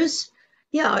ultimate use,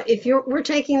 yeah, if we're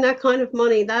taking that kind of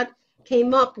money, that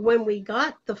came up when we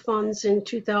got the funds in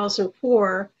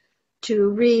 2004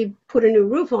 to put a new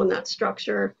roof on that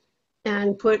structure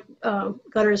and put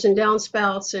gutters and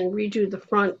downspouts and redo the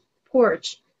front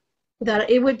porch, that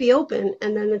it would be open.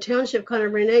 And then the township kind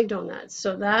of reneged on that.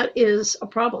 So that is a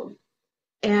problem.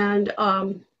 And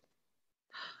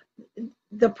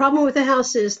the problem with the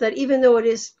house is that even though it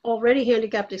is already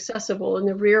handicapped accessible, in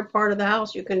the rear part of the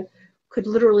house, you could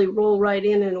literally roll right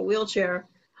in a wheelchair.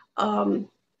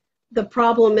 The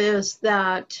problem is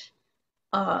that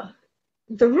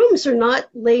the rooms are not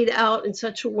laid out in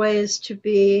such a way as to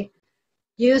be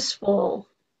useful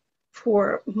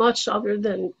for much other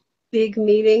than big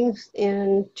meetings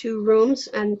in 2 rooms.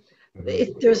 And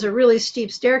there's a really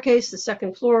steep staircase. The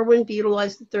second floor wouldn't be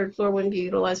utilized. The third floor wouldn't be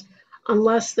utilized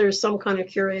unless there's some kind of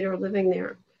curator living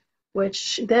there,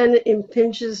 which then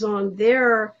impinges on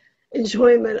their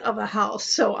enjoyment of a house.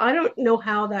 So I don't know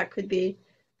how that could be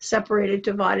separated,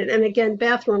 divided. And again,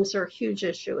 bathrooms are a huge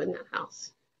issue in that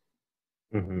house.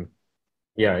 Mm-hmm.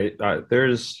 Yeah,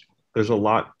 there's a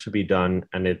lot to be done,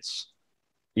 and it's,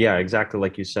 yeah, exactly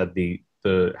like you said, the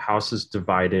house is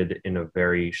divided in a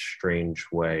very strange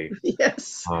way.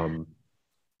 Yes.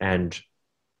 And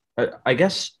I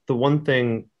guess the one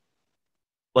thing,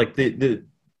 like the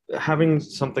having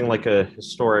something like a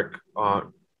historic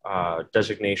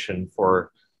designation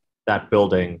for that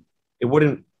building, it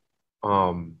wouldn't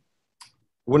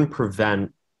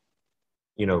prevent,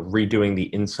 redoing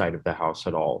the inside of the house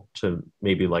at all, to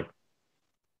maybe like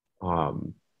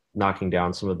knocking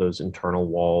down some of those internal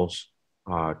walls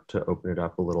to open it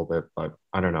up a little bit. But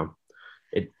I don't know.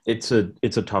 It's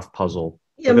a tough puzzle.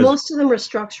 Yeah, most of them are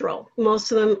structural.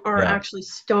 Most of them are Yeah. actually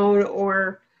stone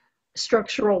or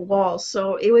structural walls,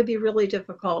 so it would be really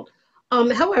difficult.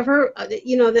 However,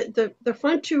 the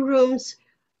front 2 rooms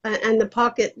and the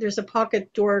pocket, there's a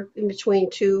pocket door in between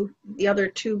the other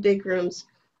 2 big rooms.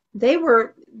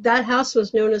 That house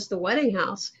was known as the wedding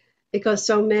house because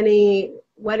so many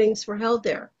weddings were held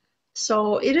there.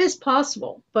 So it is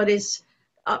possible, but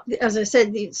as I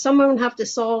said, someone would have to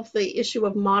solve the issue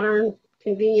of modern,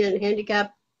 convenient,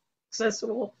 handicap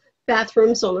accessible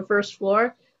bathrooms on the first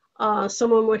floor.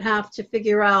 Someone would have to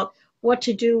figure out what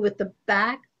to do with the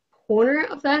back corner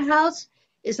of that house.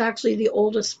 Is actually the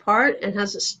oldest part and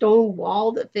has a stone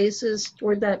wall that faces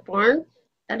toward that barn.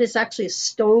 That is actually a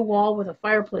stone wall with a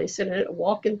fireplace in it, a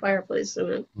walk-in fireplace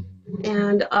in it.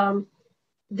 And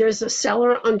there's a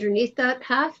cellar underneath that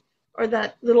half, or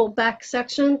that little back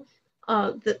section.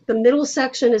 The middle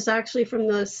section is actually from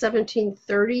the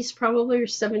 1730s, probably, or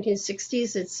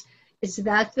 1760s. It's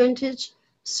that vintage.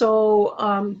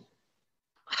 So,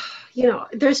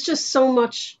 there's just so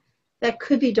much that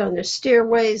could be done. There's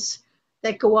stairways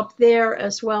that go up there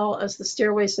as well as the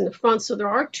stairways in the front. So there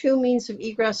are 2 means of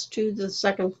egress to the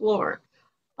second floor,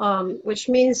 which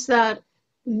means that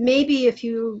maybe if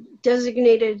you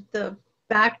designated the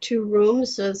back 2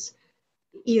 rooms as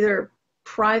either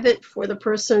private for the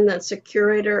person that's a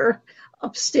curator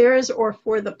upstairs or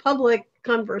for the public,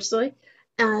 conversely,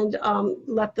 and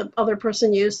let the other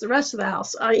person use the rest of the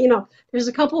house. There's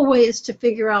a couple of ways to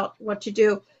figure out what to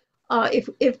do. If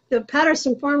the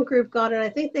Patterson Farm Group got it, I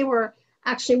think they were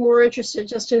actually more interested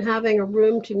just in having a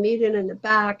room to meet in the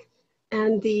back,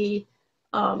 and the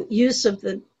use of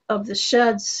the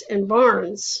sheds and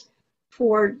barns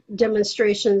for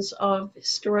demonstrations of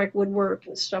historic woodwork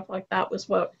and stuff like that was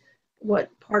what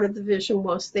part of the vision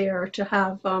was there, to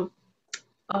have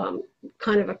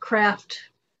kind of a craft,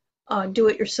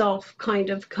 do-it-yourself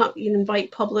kind of,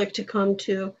 invite public to come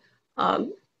to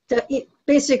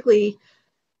basically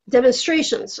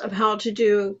demonstrations of how to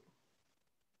do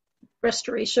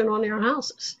restoration on their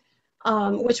houses,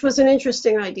 which was an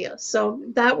interesting idea. So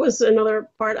that was another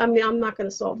part. I mean, I'm not going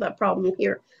to solve that problem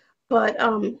here, but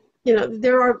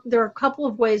there are a couple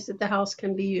of ways that the house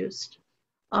can be used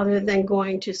other than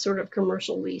going to sort of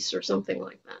commercial lease or something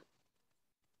like that.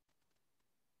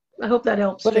 I hope that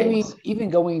helps. But James. I mean, even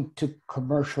going to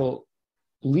commercial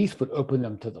lease would open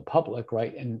them to the public,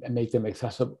 right, and make them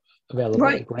available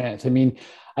right. to grants. I mean,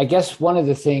 I guess one of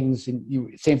the things,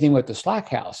 and same thing with the Slack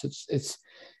House. It's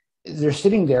they're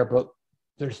sitting there, but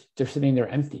they're sitting there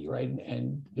empty, right,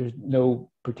 and there's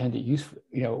no pretended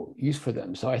use for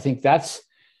them. So I think that's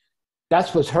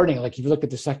what's hurting. Like, if you look at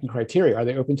the second criteria, are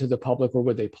they open to the public, or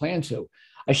would they plan to?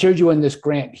 I showed you in this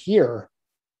grant here,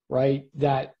 right,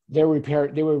 that they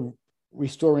were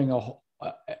restoring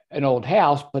an old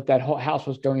house, but that whole house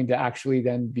was going to actually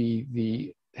then be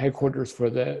the headquarters for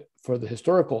the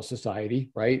historical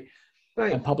society, right?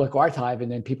 And public archive,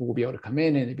 and then people will be able to come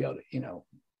in and they'll be able to,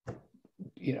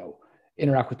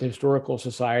 interact with the historical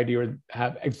society or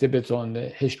have exhibits on the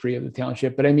history of the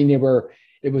township. But I mean, it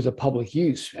was a public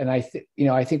use. And I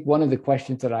think one of the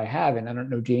questions that I have, and I don't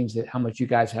know, James, how much you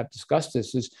guys have discussed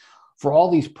this, is for all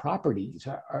these properties,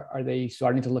 are they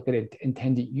starting to look at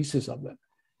intended uses of them?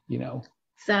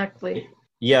 Exactly.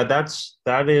 Yeah, that's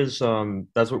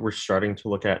what we're starting to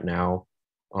look at now.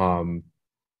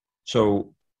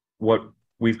 So what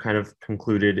we've kind of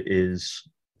concluded is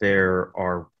there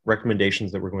are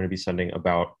recommendations that we're going to be sending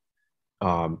about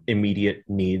immediate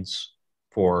needs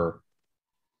for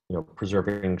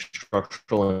preserving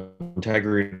structural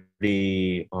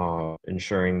integrity,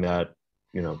 ensuring that,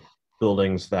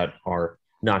 buildings that are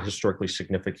not historically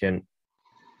significant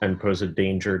and pose a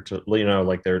danger to,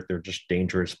 like they're just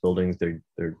dangerous buildings.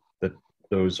 That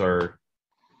those are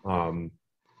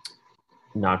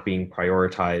not being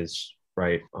prioritized,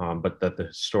 right? But that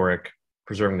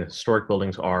preserving the historic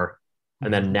buildings are.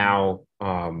 And then now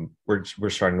we're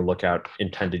starting to look at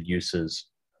intended uses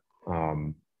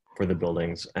for the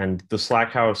buildings. And the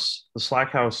Slack House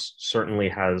certainly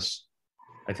has,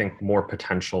 I think, more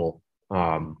potential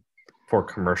for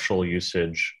commercial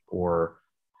usage or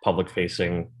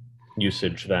public-facing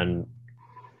usage than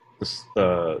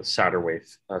the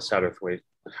Satterthwaite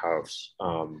House,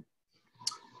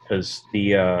 because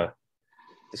the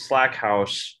Slack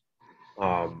House,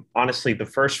 honestly, the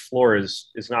first floor is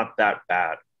not that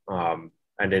bad,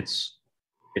 and it's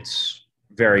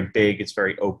very big, it's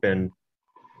very open.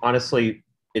 Honestly,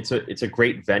 it's a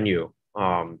great venue,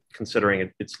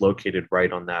 considering it's located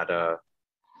right on that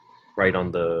right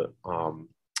on the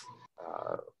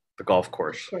golf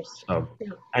course. Yeah.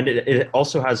 And it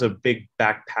also has a big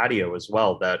back patio as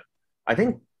well that I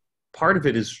think part of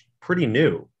it is pretty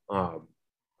new.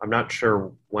 I'm not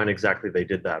sure when exactly they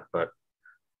did that, but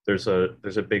there's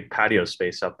a big patio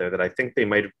space out there that I think they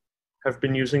might have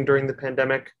been using during the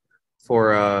pandemic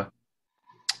for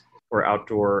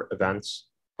outdoor events,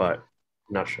 but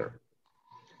I'm not sure.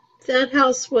 That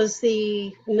house was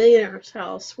the millionaire's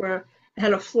house where it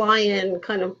had a fly-in,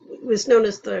 kind of was known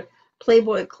as the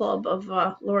Playboy Club of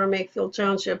Lower Makefield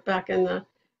Township back in the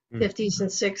 50s and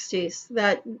 60s.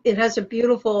 That it has a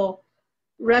beautiful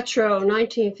retro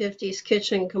 1950s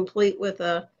kitchen, complete with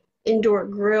a indoor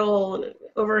grill and an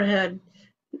overhead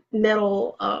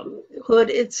metal hood.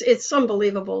 It's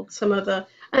unbelievable.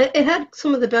 It had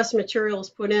some of the best materials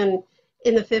put in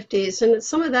the 50s, and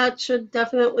some of that should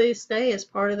definitely stay as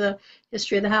part of the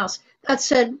history of the house. That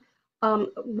said,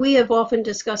 we have often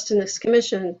discussed in this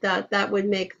commission that would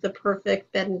make the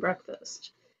perfect bed and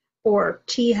breakfast or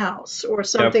tea house or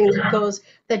something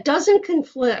that doesn't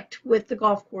conflict with the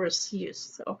golf course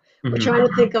use. So we're trying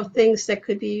to think of things that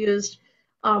could be used.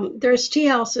 There's tea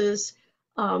houses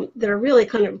that are really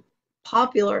kind of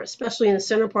popular, especially in the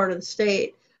center part of the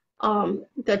state,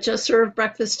 that just serve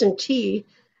breakfast and tea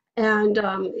and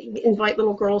invite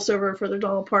little girls over for their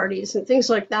doll parties and things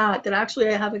like that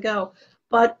actually have a go.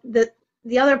 But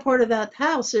the other part of that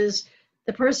house is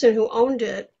the person who owned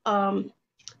it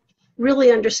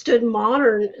really understood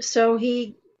modern, so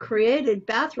he created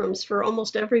bathrooms for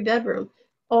almost every bedroom,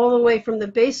 all the way from the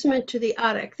basement to the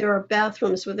attic. There are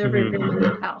bathrooms with every room in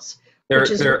that house.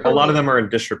 A lot of them are in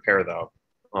disrepair, though.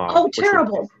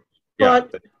 Terrible.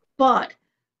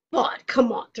 But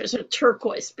come on, there's a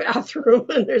turquoise bathroom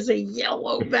and there's a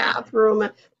yellow bathroom,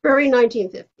 very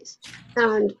 1950s.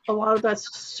 And a lot of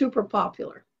that's super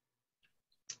popular.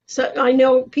 So I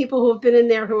know people who have been in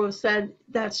there who have said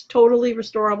that's totally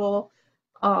restorable.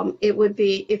 It would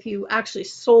be, if you actually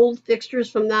sold fixtures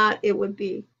from that, it would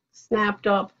be snapped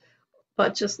up,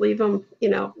 but just leave them,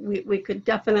 we could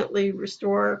definitely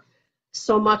restore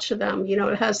so much of them.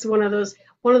 It has one of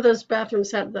those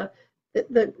bathrooms had the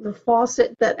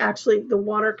faucet that actually the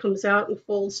water comes out and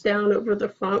folds down over the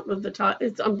front with the top.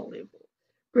 It's unbelievable,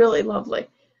 really lovely.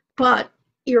 But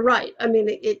you're right. I mean,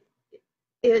 it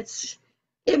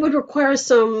would require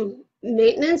some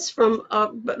maintenance from,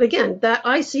 but again, that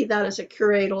I see that as a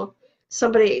curator.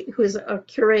 Somebody who's a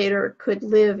curator could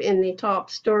live in the top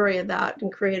story of that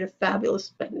and create a fabulous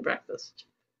bed and breakfast.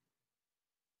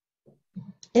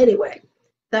 Anyway,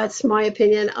 that's my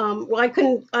opinion. Well, I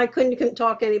couldn't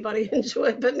talk anybody into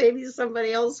it, but maybe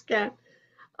somebody else can.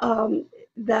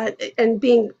 And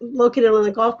being located on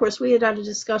the golf course, we had a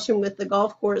discussion with the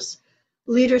golf course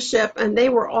leadership, and they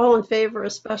were all in favor,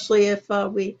 especially if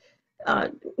we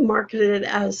marketed it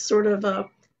as sort of a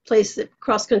place that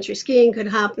cross-country skiing could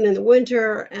happen in the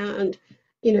winter, and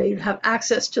you'd have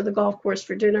access to the golf course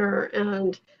for dinner,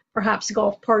 and perhaps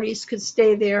golf parties could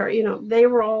stay there. They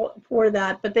were all for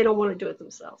that, but they don't want to do it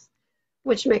themselves,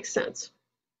 which makes sense.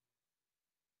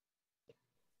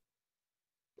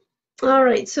 All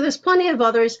right, so there's plenty of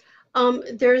others.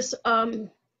 There's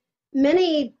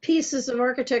many pieces of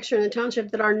architecture in the township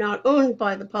that are not owned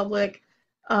by the public,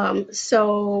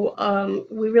 so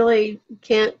we really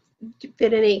can't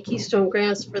fit any Keystone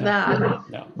grants for that.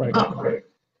 No, right.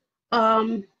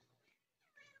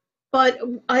 But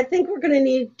I think we're going to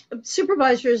need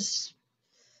supervisors'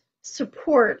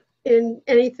 support in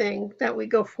anything that we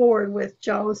go forward with,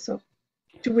 Joe. So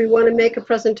do we want to make a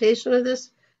presentation of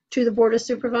this to the Board of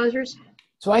Supervisors?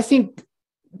 So I think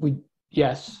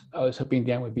yes, I was hoping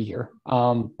Dan would be here.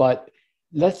 But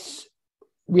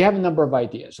we have a number of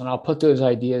ideas, and I'll put those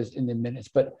ideas in the minutes,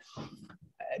 but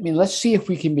I mean, let's see if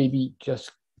we can maybe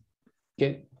just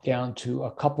get down to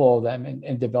a couple of them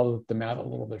and develop them out a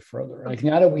little bit further. Like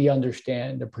now that we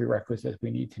understand the prerequisites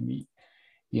we need to meet,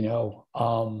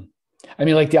 I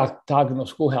mean, like the octagonal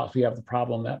schoolhouse, we have the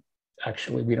problem that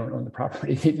actually we don't own the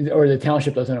property or the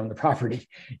township doesn't own the property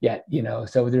yet,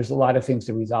 so there's a lot of things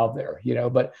to resolve there,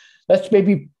 but let's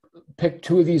maybe pick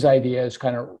two of these ideas,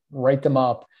 kind of write them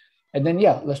up. And then,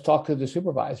 let's talk to the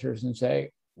supervisors and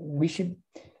say,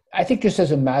 I think just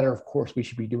as a matter of course, we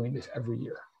should be doing this every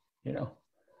year,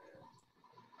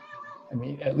 I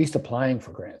mean, at least applying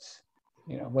for grants,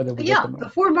 whether we get them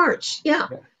before March. Yeah.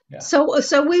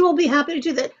 So we will be happy to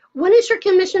do that. When is your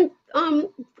commission,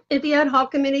 at the ad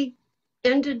hoc committee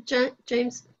ended,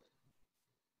 James?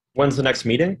 When's the next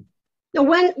meeting? No,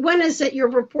 when is it your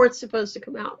report's supposed to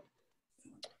come out?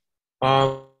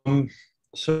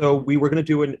 So we were going to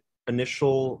do an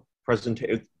initial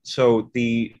presentation. So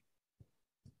they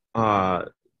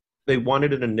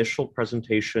wanted an initial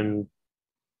presentation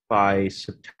by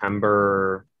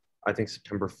September, I think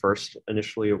September 1st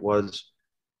initially it was,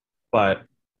 but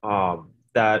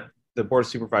that the Board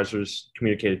of Supervisors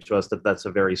communicated to us that that's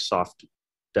a very soft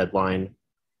deadline.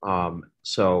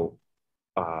 So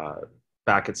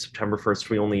back at September 1st,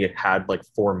 we only had like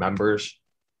 4 members,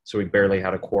 so we barely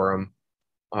had a quorum.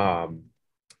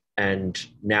 And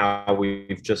now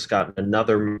we've just gotten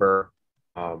another member,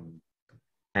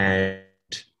 and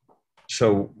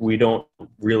so we don't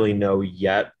really know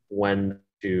yet when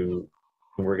we're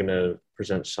going to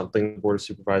present something to the Board of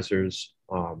Supervisors,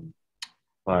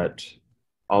 but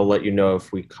I'll let you know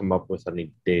if we come up with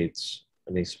any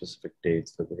specific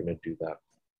dates that we're going to do that.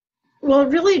 Well, it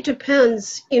really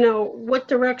depends, what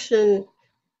direction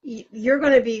you're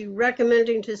going to be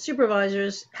recommending to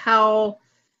supervisors, how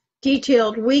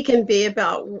detailed we can be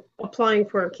about applying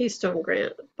for a Keystone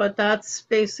grant. But that's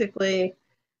basically,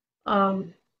 I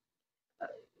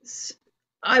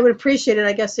would appreciate it,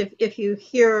 I guess, if you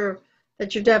hear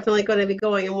that you're definitely going to be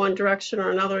going in one direction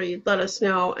or another, you'd let us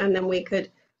know, and then we can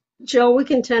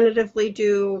tentatively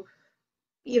do,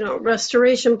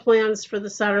 restoration plans for the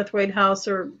Satterthwaite House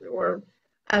or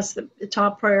as the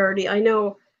top priority. I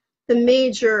know the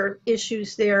major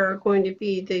issues there are going to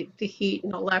be the heat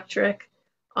and electric,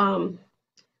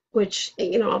 which,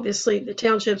 obviously the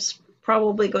township's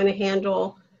probably going to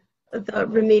handle the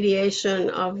remediation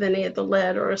of any of the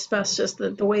lead or asbestos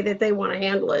the way that they want to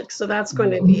handle it. So that's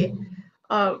going to be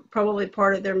probably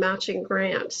part of their matching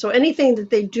grant. So anything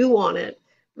that they do on it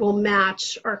will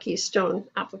match our Keystone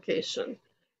application.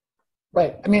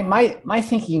 Right. I mean, my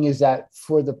thinking is that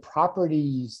for the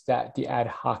properties that the ad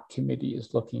hoc committee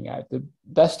is looking at, the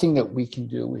best thing that we can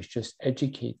do is just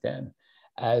educate them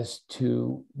as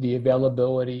to the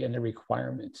availability and the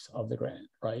requirements of the grant,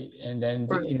 right? And then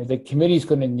the committee is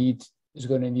going to need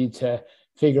to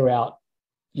figure out,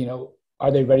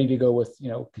 are they ready to go with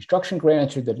construction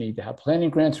grants, or do they need to have planning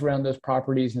grants around those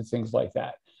properties and things like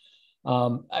that.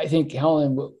 I think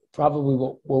Helen probably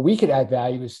where we could add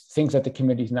value is things that the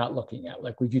committee's not looking at,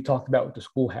 like what you talked about with the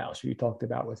schoolhouse, or you talked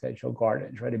about with Edge Hill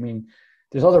Gardens, right? I mean,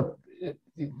 there's other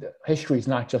history is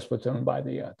not just what's owned by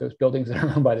those buildings that are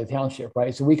owned by the township,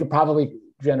 right? So we could probably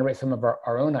generate some of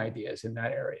our own ideas in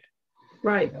that area.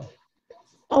 Right.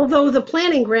 Although the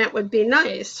planning grant would be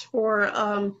nice for,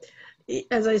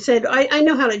 as I said, I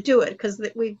know how to do it because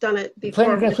we've done it before.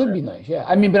 Planning grants would be nice, yeah.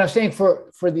 I mean, but I'm saying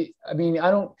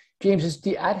James, does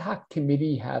the ad hoc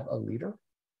committee have a leader?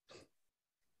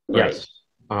 Yes.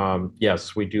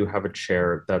 Yes, we do have a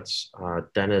chair. That's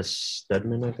Dennis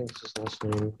Stedman, I think is his last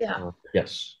name. Yeah.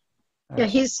 Yes. Yeah,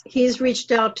 he's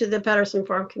reached out to the Patterson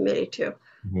Farm Committee too.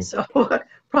 Mm-hmm. So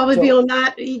probably be on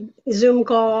that Zoom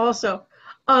call also.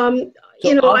 I'm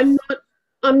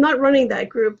not running that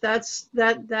group. That's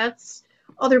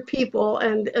other people.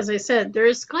 And as I said,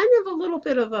 there's kind of a little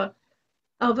bit of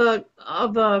a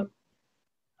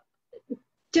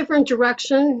different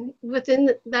direction within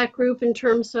that group in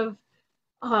terms of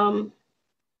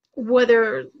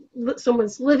whether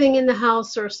someone's living in the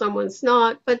house or someone's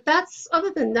not. But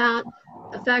other than that,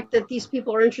 the fact that these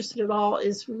people are interested at all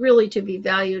is really to be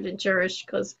valued and cherished,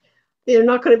 because they're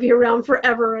not going to be around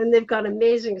forever and they've got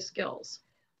amazing skills.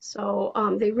 So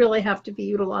they really have to be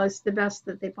utilized the best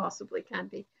that they possibly can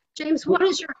be. James, what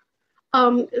does your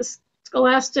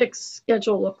scholastic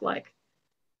schedule look like?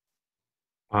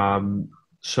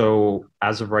 So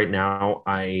as of right now,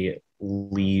 I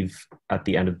leave at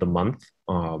the end of the month.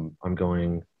 I'm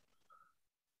going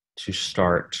to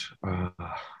start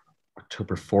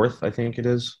October 4th, I think it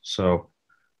is. So,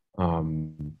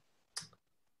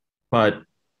 but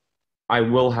I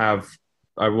will have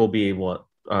will be able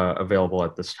available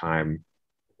at this time,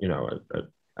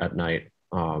 at night,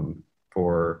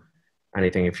 for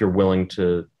anything. If you're willing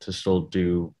to still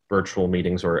do virtual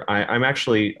meetings, or I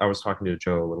was talking to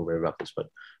Joe a little bit about this, but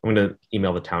I'm going to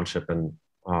email the township and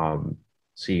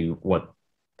see what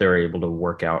they're able to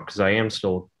work out, because I am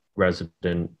still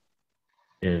resident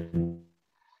in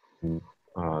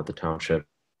the township.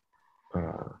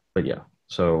 But yeah,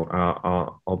 so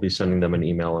I'll be sending them an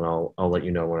email, and I'll let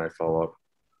you know when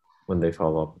they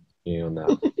follow up on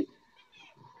that.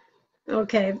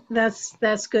 Okay,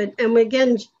 that's good. And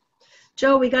again,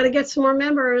 Joe, we got to get some more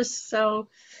members. So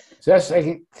that's,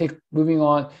 I think, moving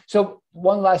on. So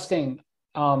one last thing,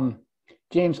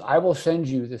 James, I will send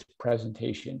you this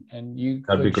presentation, and you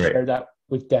could share that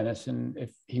with Dennis, and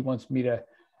if he wants me to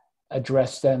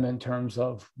address them in terms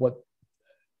of what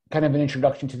kind of an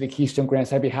introduction to the Keystone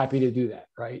grants, I'd be happy to do that,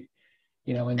 right?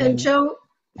 And then, Joe,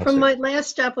 from my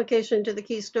last application to the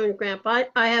Keystone grant, I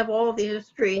have all the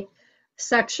history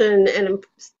section and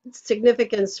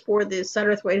significance for the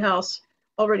Satterthwaite House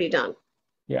already done.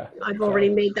 Yeah, I've already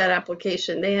made that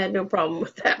application. They had no problem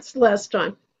with that last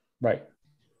time. Right.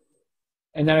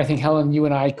 And then I think, Helen, you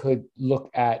and I could look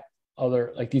at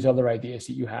these other ideas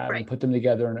that you have, and put them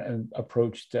together and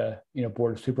approach the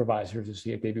Board of Supervisors to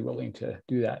see if they'd be willing to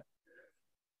do that.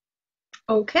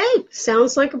 Okay,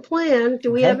 sounds like a plan.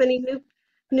 Do we have any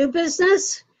new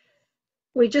business?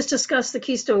 We just discussed the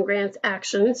Keystone Grant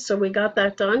action, so we got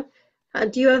that done.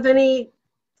 Do you have anything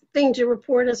to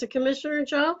report as a commissioner,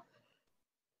 Joe?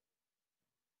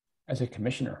 As a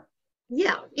commissioner?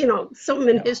 Yeah, something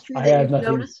in history that you've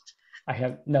noticed.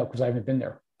 No, because I haven't been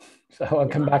there. So I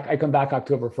come back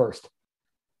October 1st.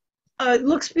 It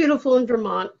looks beautiful in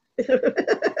Vermont.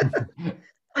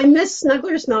 I miss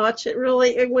Snuggler's Notch. It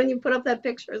really, when you put up that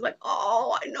picture, it's like,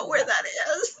 oh, I know where that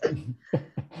is.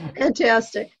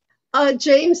 Fantastic.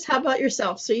 James, how about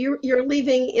yourself? So you're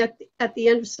leaving at the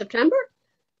end of September?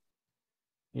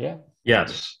 Yeah.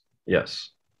 Yes.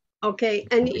 Okay,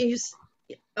 and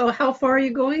how far are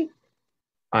you going?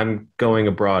 I'm going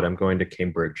abroad. I'm going to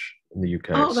Cambridge in the UK.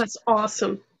 Oh, that's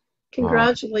awesome.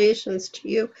 Congratulations to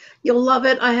you. You'll love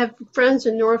it. I have friends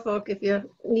in Norfolk if you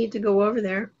need to go over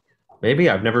there. Maybe.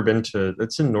 I've never been to,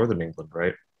 it's in Northern England,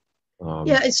 right?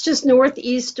 Yeah, it's just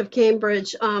northeast of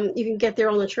Cambridge. You can get there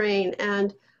on the train.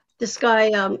 And this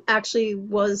guy actually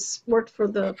worked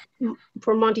for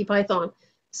Monty Python.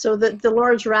 So the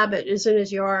large rabbit is in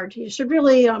his yard. You should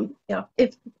really,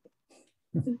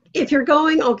 if you're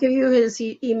going, I'll give you his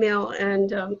email,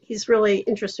 and he's a really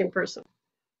interesting person.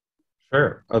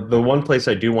 Sure. The one place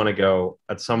I do want to go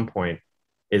at some point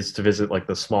is to visit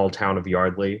the small town of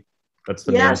Yardley. That's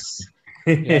the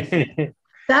name.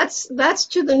 That's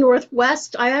to the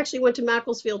northwest. I actually went to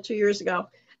Makefield 2 years ago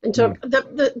and took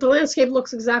the landscape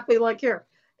looks exactly like here.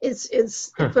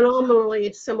 It's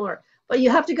phenomenally similar. But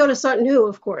you have to go to Sutton Hoo,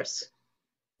 of course.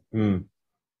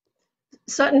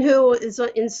 Sutton Hoo is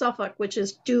in Suffolk, which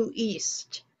is due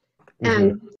east,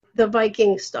 and the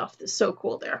Viking stuff is so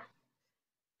cool there.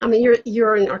 I mean,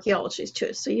 you're in archaeology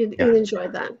too, so you enjoy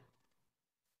that.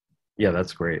 Yeah,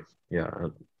 that's great. Yeah,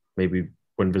 maybe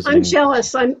when visiting. I'm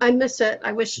jealous. I miss it.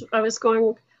 I wish I was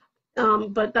going,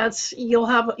 but you'll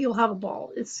have a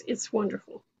ball. It's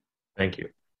wonderful. Thank you.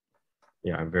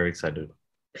 Yeah, I'm very excited.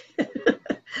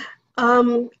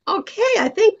 Okay,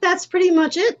 I think that's pretty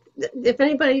much it. If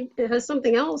anybody has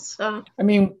something else. I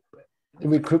mean, the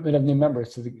recruitment of new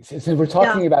members. Since we're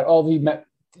talking about all the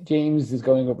James is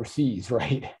going overseas,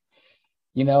 right?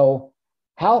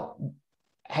 How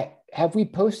have we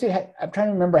posted? I'm trying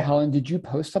to remember, Helen, did you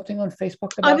post something on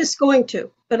Facebook about? I was going to,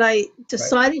 but I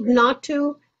decided not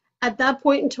to at that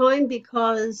point in time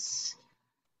because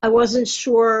I wasn't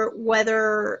sure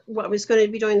whether I was going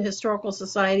to be doing the Historical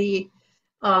Society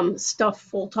stuff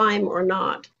full time or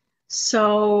not.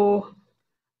 So,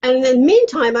 and in the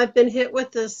meantime, I've been hit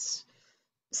with this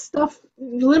stuff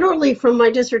literally from my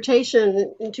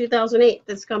dissertation in 2008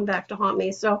 that's come back to haunt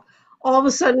me. So all of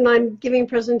a sudden I'm giving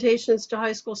presentations to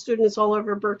high school students all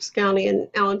over Berks County and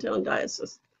Allentown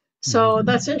Diocese. So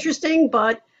that's interesting,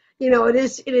 but it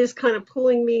is kind of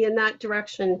pulling me in that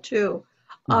direction too.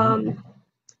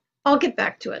 I'll get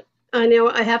back to it. I know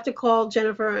I have to call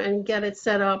Jennifer and get it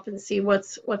set up and see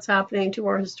what's happening to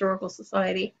our historical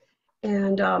society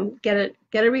and get it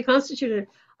reconstituted.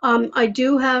 I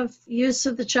do have use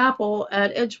of the chapel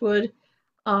at Edgewood,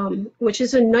 which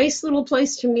is a nice little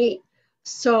place to meet.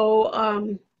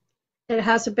 So it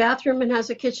has a bathroom, it has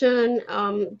a kitchen.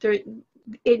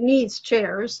 It needs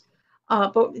chairs,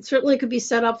 but it certainly could be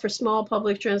set up for small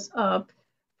public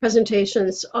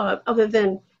presentations. Other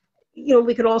than,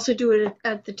 we could also do it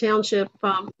at the township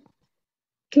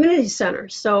community center.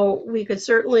 So we could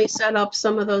certainly set up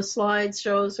some of those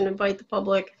slideshows and invite the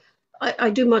public. I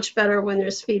do much better when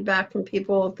there's feedback from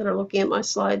people that are looking at my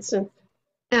slides, and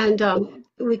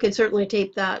we could certainly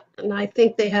tape that. And I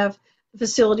think they have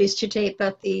facilities to tape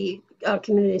at the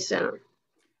community center.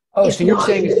 Oh, so you're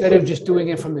saying instead of just doing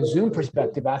it from a Zoom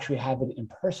perspective, actually have it in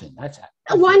person?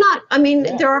 Why not? I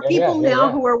mean, there are people now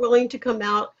who are willing to come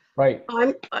out. Right.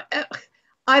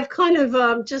 I've kind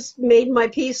of just made my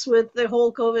peace with the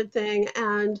whole COVID thing,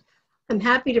 and I'm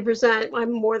happy to present.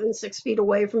 I'm more than 6 feet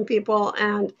away from people,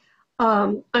 and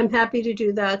I'm happy to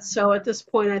do that. So at this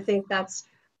point, I think that's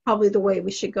probably the way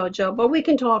we should go, Joe. But we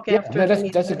can talk after. No,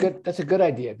 that's a good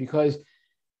idea, because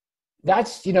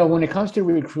that's, when it comes to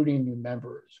recruiting new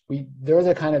members, they're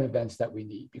the kind of events that we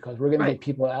need, because we're going to get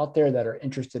people out there that are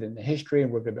interested in the history,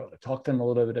 and we're going to be able to talk to them a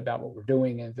little bit about what we're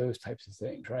doing and those types of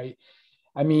things, right?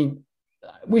 I mean,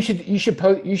 you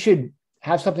should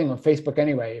have something on Facebook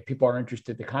anyway if people are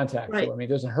interested to contact you. I mean, it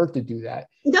doesn't hurt to do that.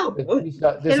 No,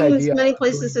 this idea as many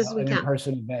places as we can.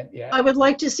 In-person event, yeah. I would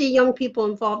like to see young people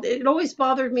involved. It always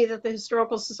bothered me that the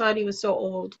Historical Society was so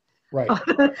old. Right.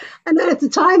 And then at the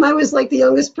time, I was like the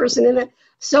youngest person in it.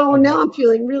 So now I'm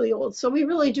feeling really old. So we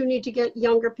really do need to get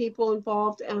younger people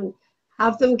involved and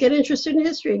have them get interested in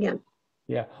history again.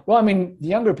 Yeah. Well, I mean, the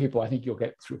younger people, I think you'll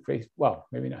get through Facebook. Well,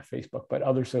 maybe not Facebook, but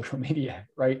other social media,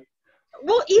 right?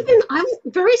 Well, even I'm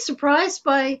very surprised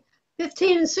by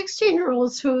 15 and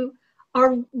 16-year-olds who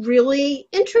are really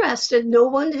interested. No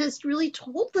one has really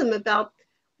told them about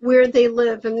where they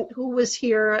live and who was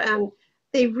here, and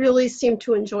they really seem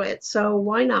to enjoy it. So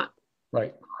why not?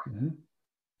 Right. Mm-hmm.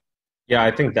 Yeah,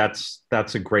 I think that's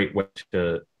a great way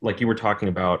to, like you were talking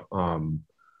about,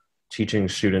 teaching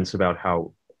students about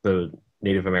how the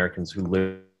Native Americans who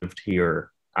lived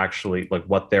here actually, like,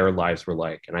 what their lives were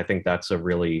like. And I think that's a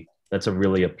really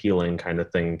appealing kind of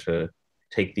thing, to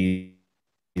take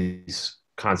these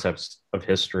concepts of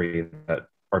history that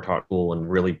are taught at school and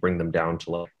really bring them down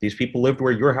to, like, these people lived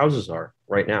where your houses are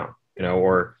right now,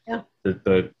 or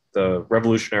the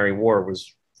Revolutionary War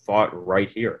was fought right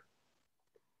here.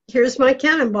 Here's my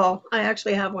cannonball. I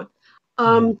actually have one.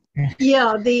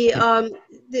 Yeah, the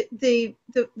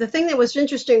thing that was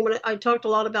interesting when I talked a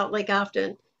lot about Lake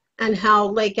Afton and how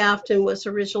Lake Afton was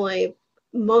originally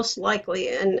most likely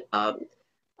an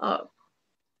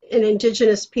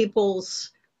indigenous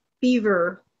people's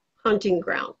beaver hunting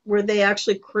ground, where they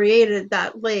actually created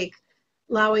that lake,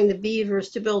 allowing the beavers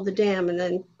to build the dam and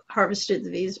then harvested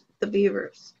the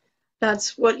beavers.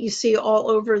 That's what you see all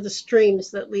over the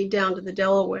streams that lead down to the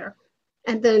Delaware.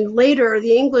 And then later,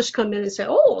 the English come in and say,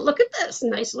 oh, look at this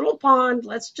nice little pond.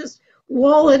 Let's just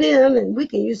wall it in, and we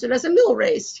can use it as a mill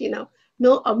race, a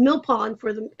mill pond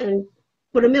for them, and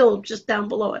put a mill just down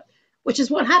below it, which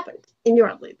is what happened in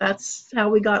Yardley. That's how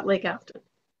we got Lake Afton.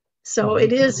 So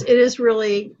it is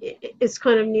really, it's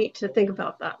kind of neat to think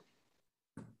about that.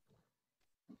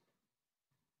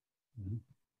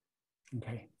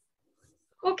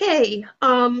 Okay.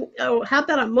 How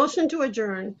about a motion to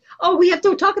adjourn? Oh, we have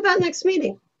to talk about next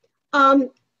meeting.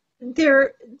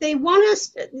 They want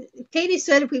us, Katie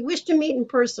said, if we wish to meet in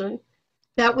person,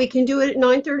 that we can do it at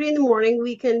 9:30 in the morning.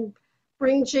 We can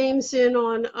bring James in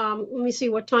on, let me see,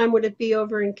 what time would it be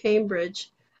over in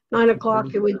Cambridge? 9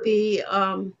 o'clock, it would be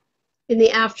in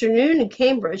the afternoon in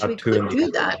Cambridge. We could do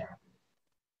that.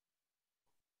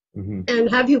 Mm-hmm. And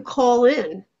have you call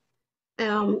in.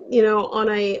 On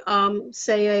a,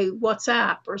 say, a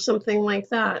WhatsApp or something like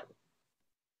that.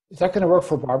 Is that going to work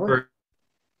for Barbara?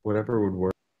 Whatever would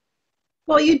work.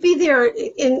 Well, you'd be there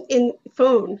in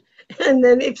phone, and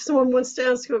then if someone wants to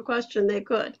ask you a question, they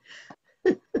could.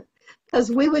 Because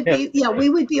we would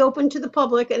be open to the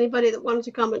public, anybody that wanted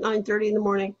to come at 9:30 in the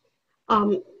morning.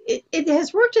 It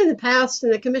has worked in the past,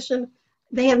 and the commission,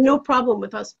 they have no problem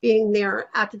with us being there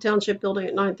at the township building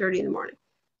at 9:30 in the morning.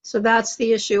 So that's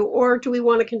the issue. Or do we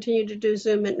want to continue to do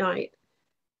Zoom at night?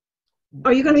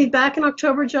 Are you going to be back in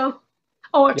October, Joe?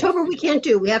 Oh, October yes. We can't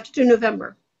do. We have to do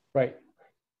November. Right.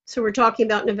 So we're talking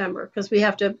about November because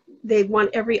they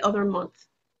want every other month.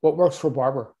 What works for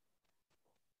Barbara?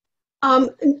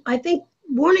 I think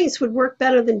mornings would work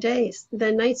better than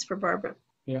nights for Barbara.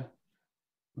 Yeah.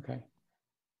 Okay.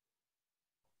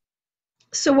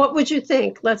 So what would you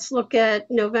think? Let's look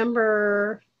at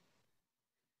November.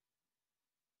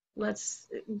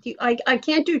 I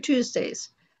can't do Tuesdays.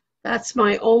 That's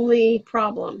my only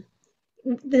problem.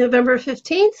 November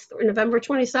 15th or November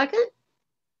 22nd?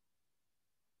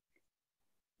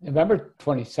 November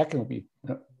 22nd would be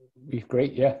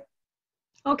great, yeah.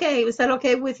 Okay, is that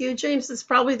okay with you, James? It's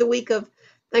probably the week of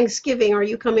Thanksgiving. Are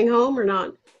you coming home or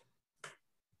not?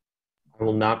 I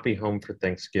will not be home for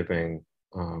Thanksgiving.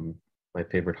 my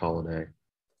favorite holiday.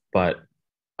 But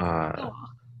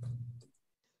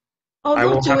Oh, I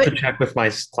will don't do have it. to check with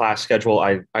my class schedule.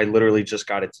 I literally just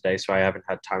got it today, so I haven't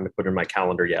had time to put it in my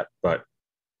calendar yet. But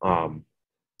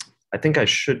I think I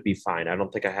should be fine. I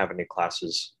don't think I have any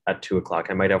classes at 2 o'clock.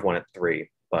 I might have one at 3,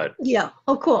 but Yeah.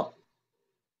 Oh, cool.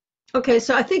 Okay,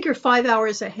 so I think you're 5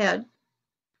 hours ahead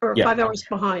or yeah. 5 hours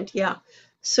behind. Yeah.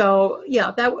 So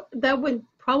yeah, that would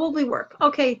probably work.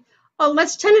 Okay.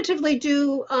 Let's tentatively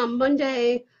do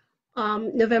Monday,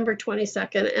 November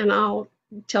 22nd, and I'll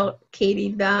tell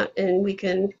Katie that, and we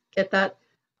can get that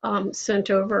sent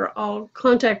over. I'll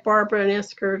contact Barbara and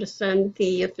ask her to send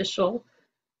the official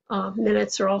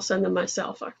minutes, or I'll send them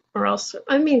myself, or else,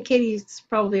 I mean, Katie's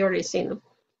probably already seen them,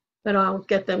 but I'll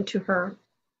get them to her.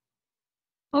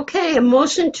 Okay, a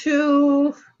motion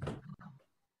to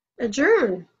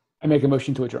adjourn. I make a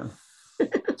motion to adjourn.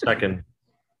 Second.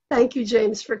 Thank you,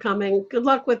 James, for coming. Good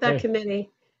luck with that Hey. committee.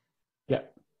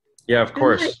 Yeah, of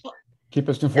course. Keep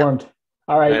us informed.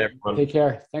 All right. Night, everyone. Take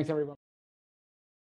care. Thanks, everyone.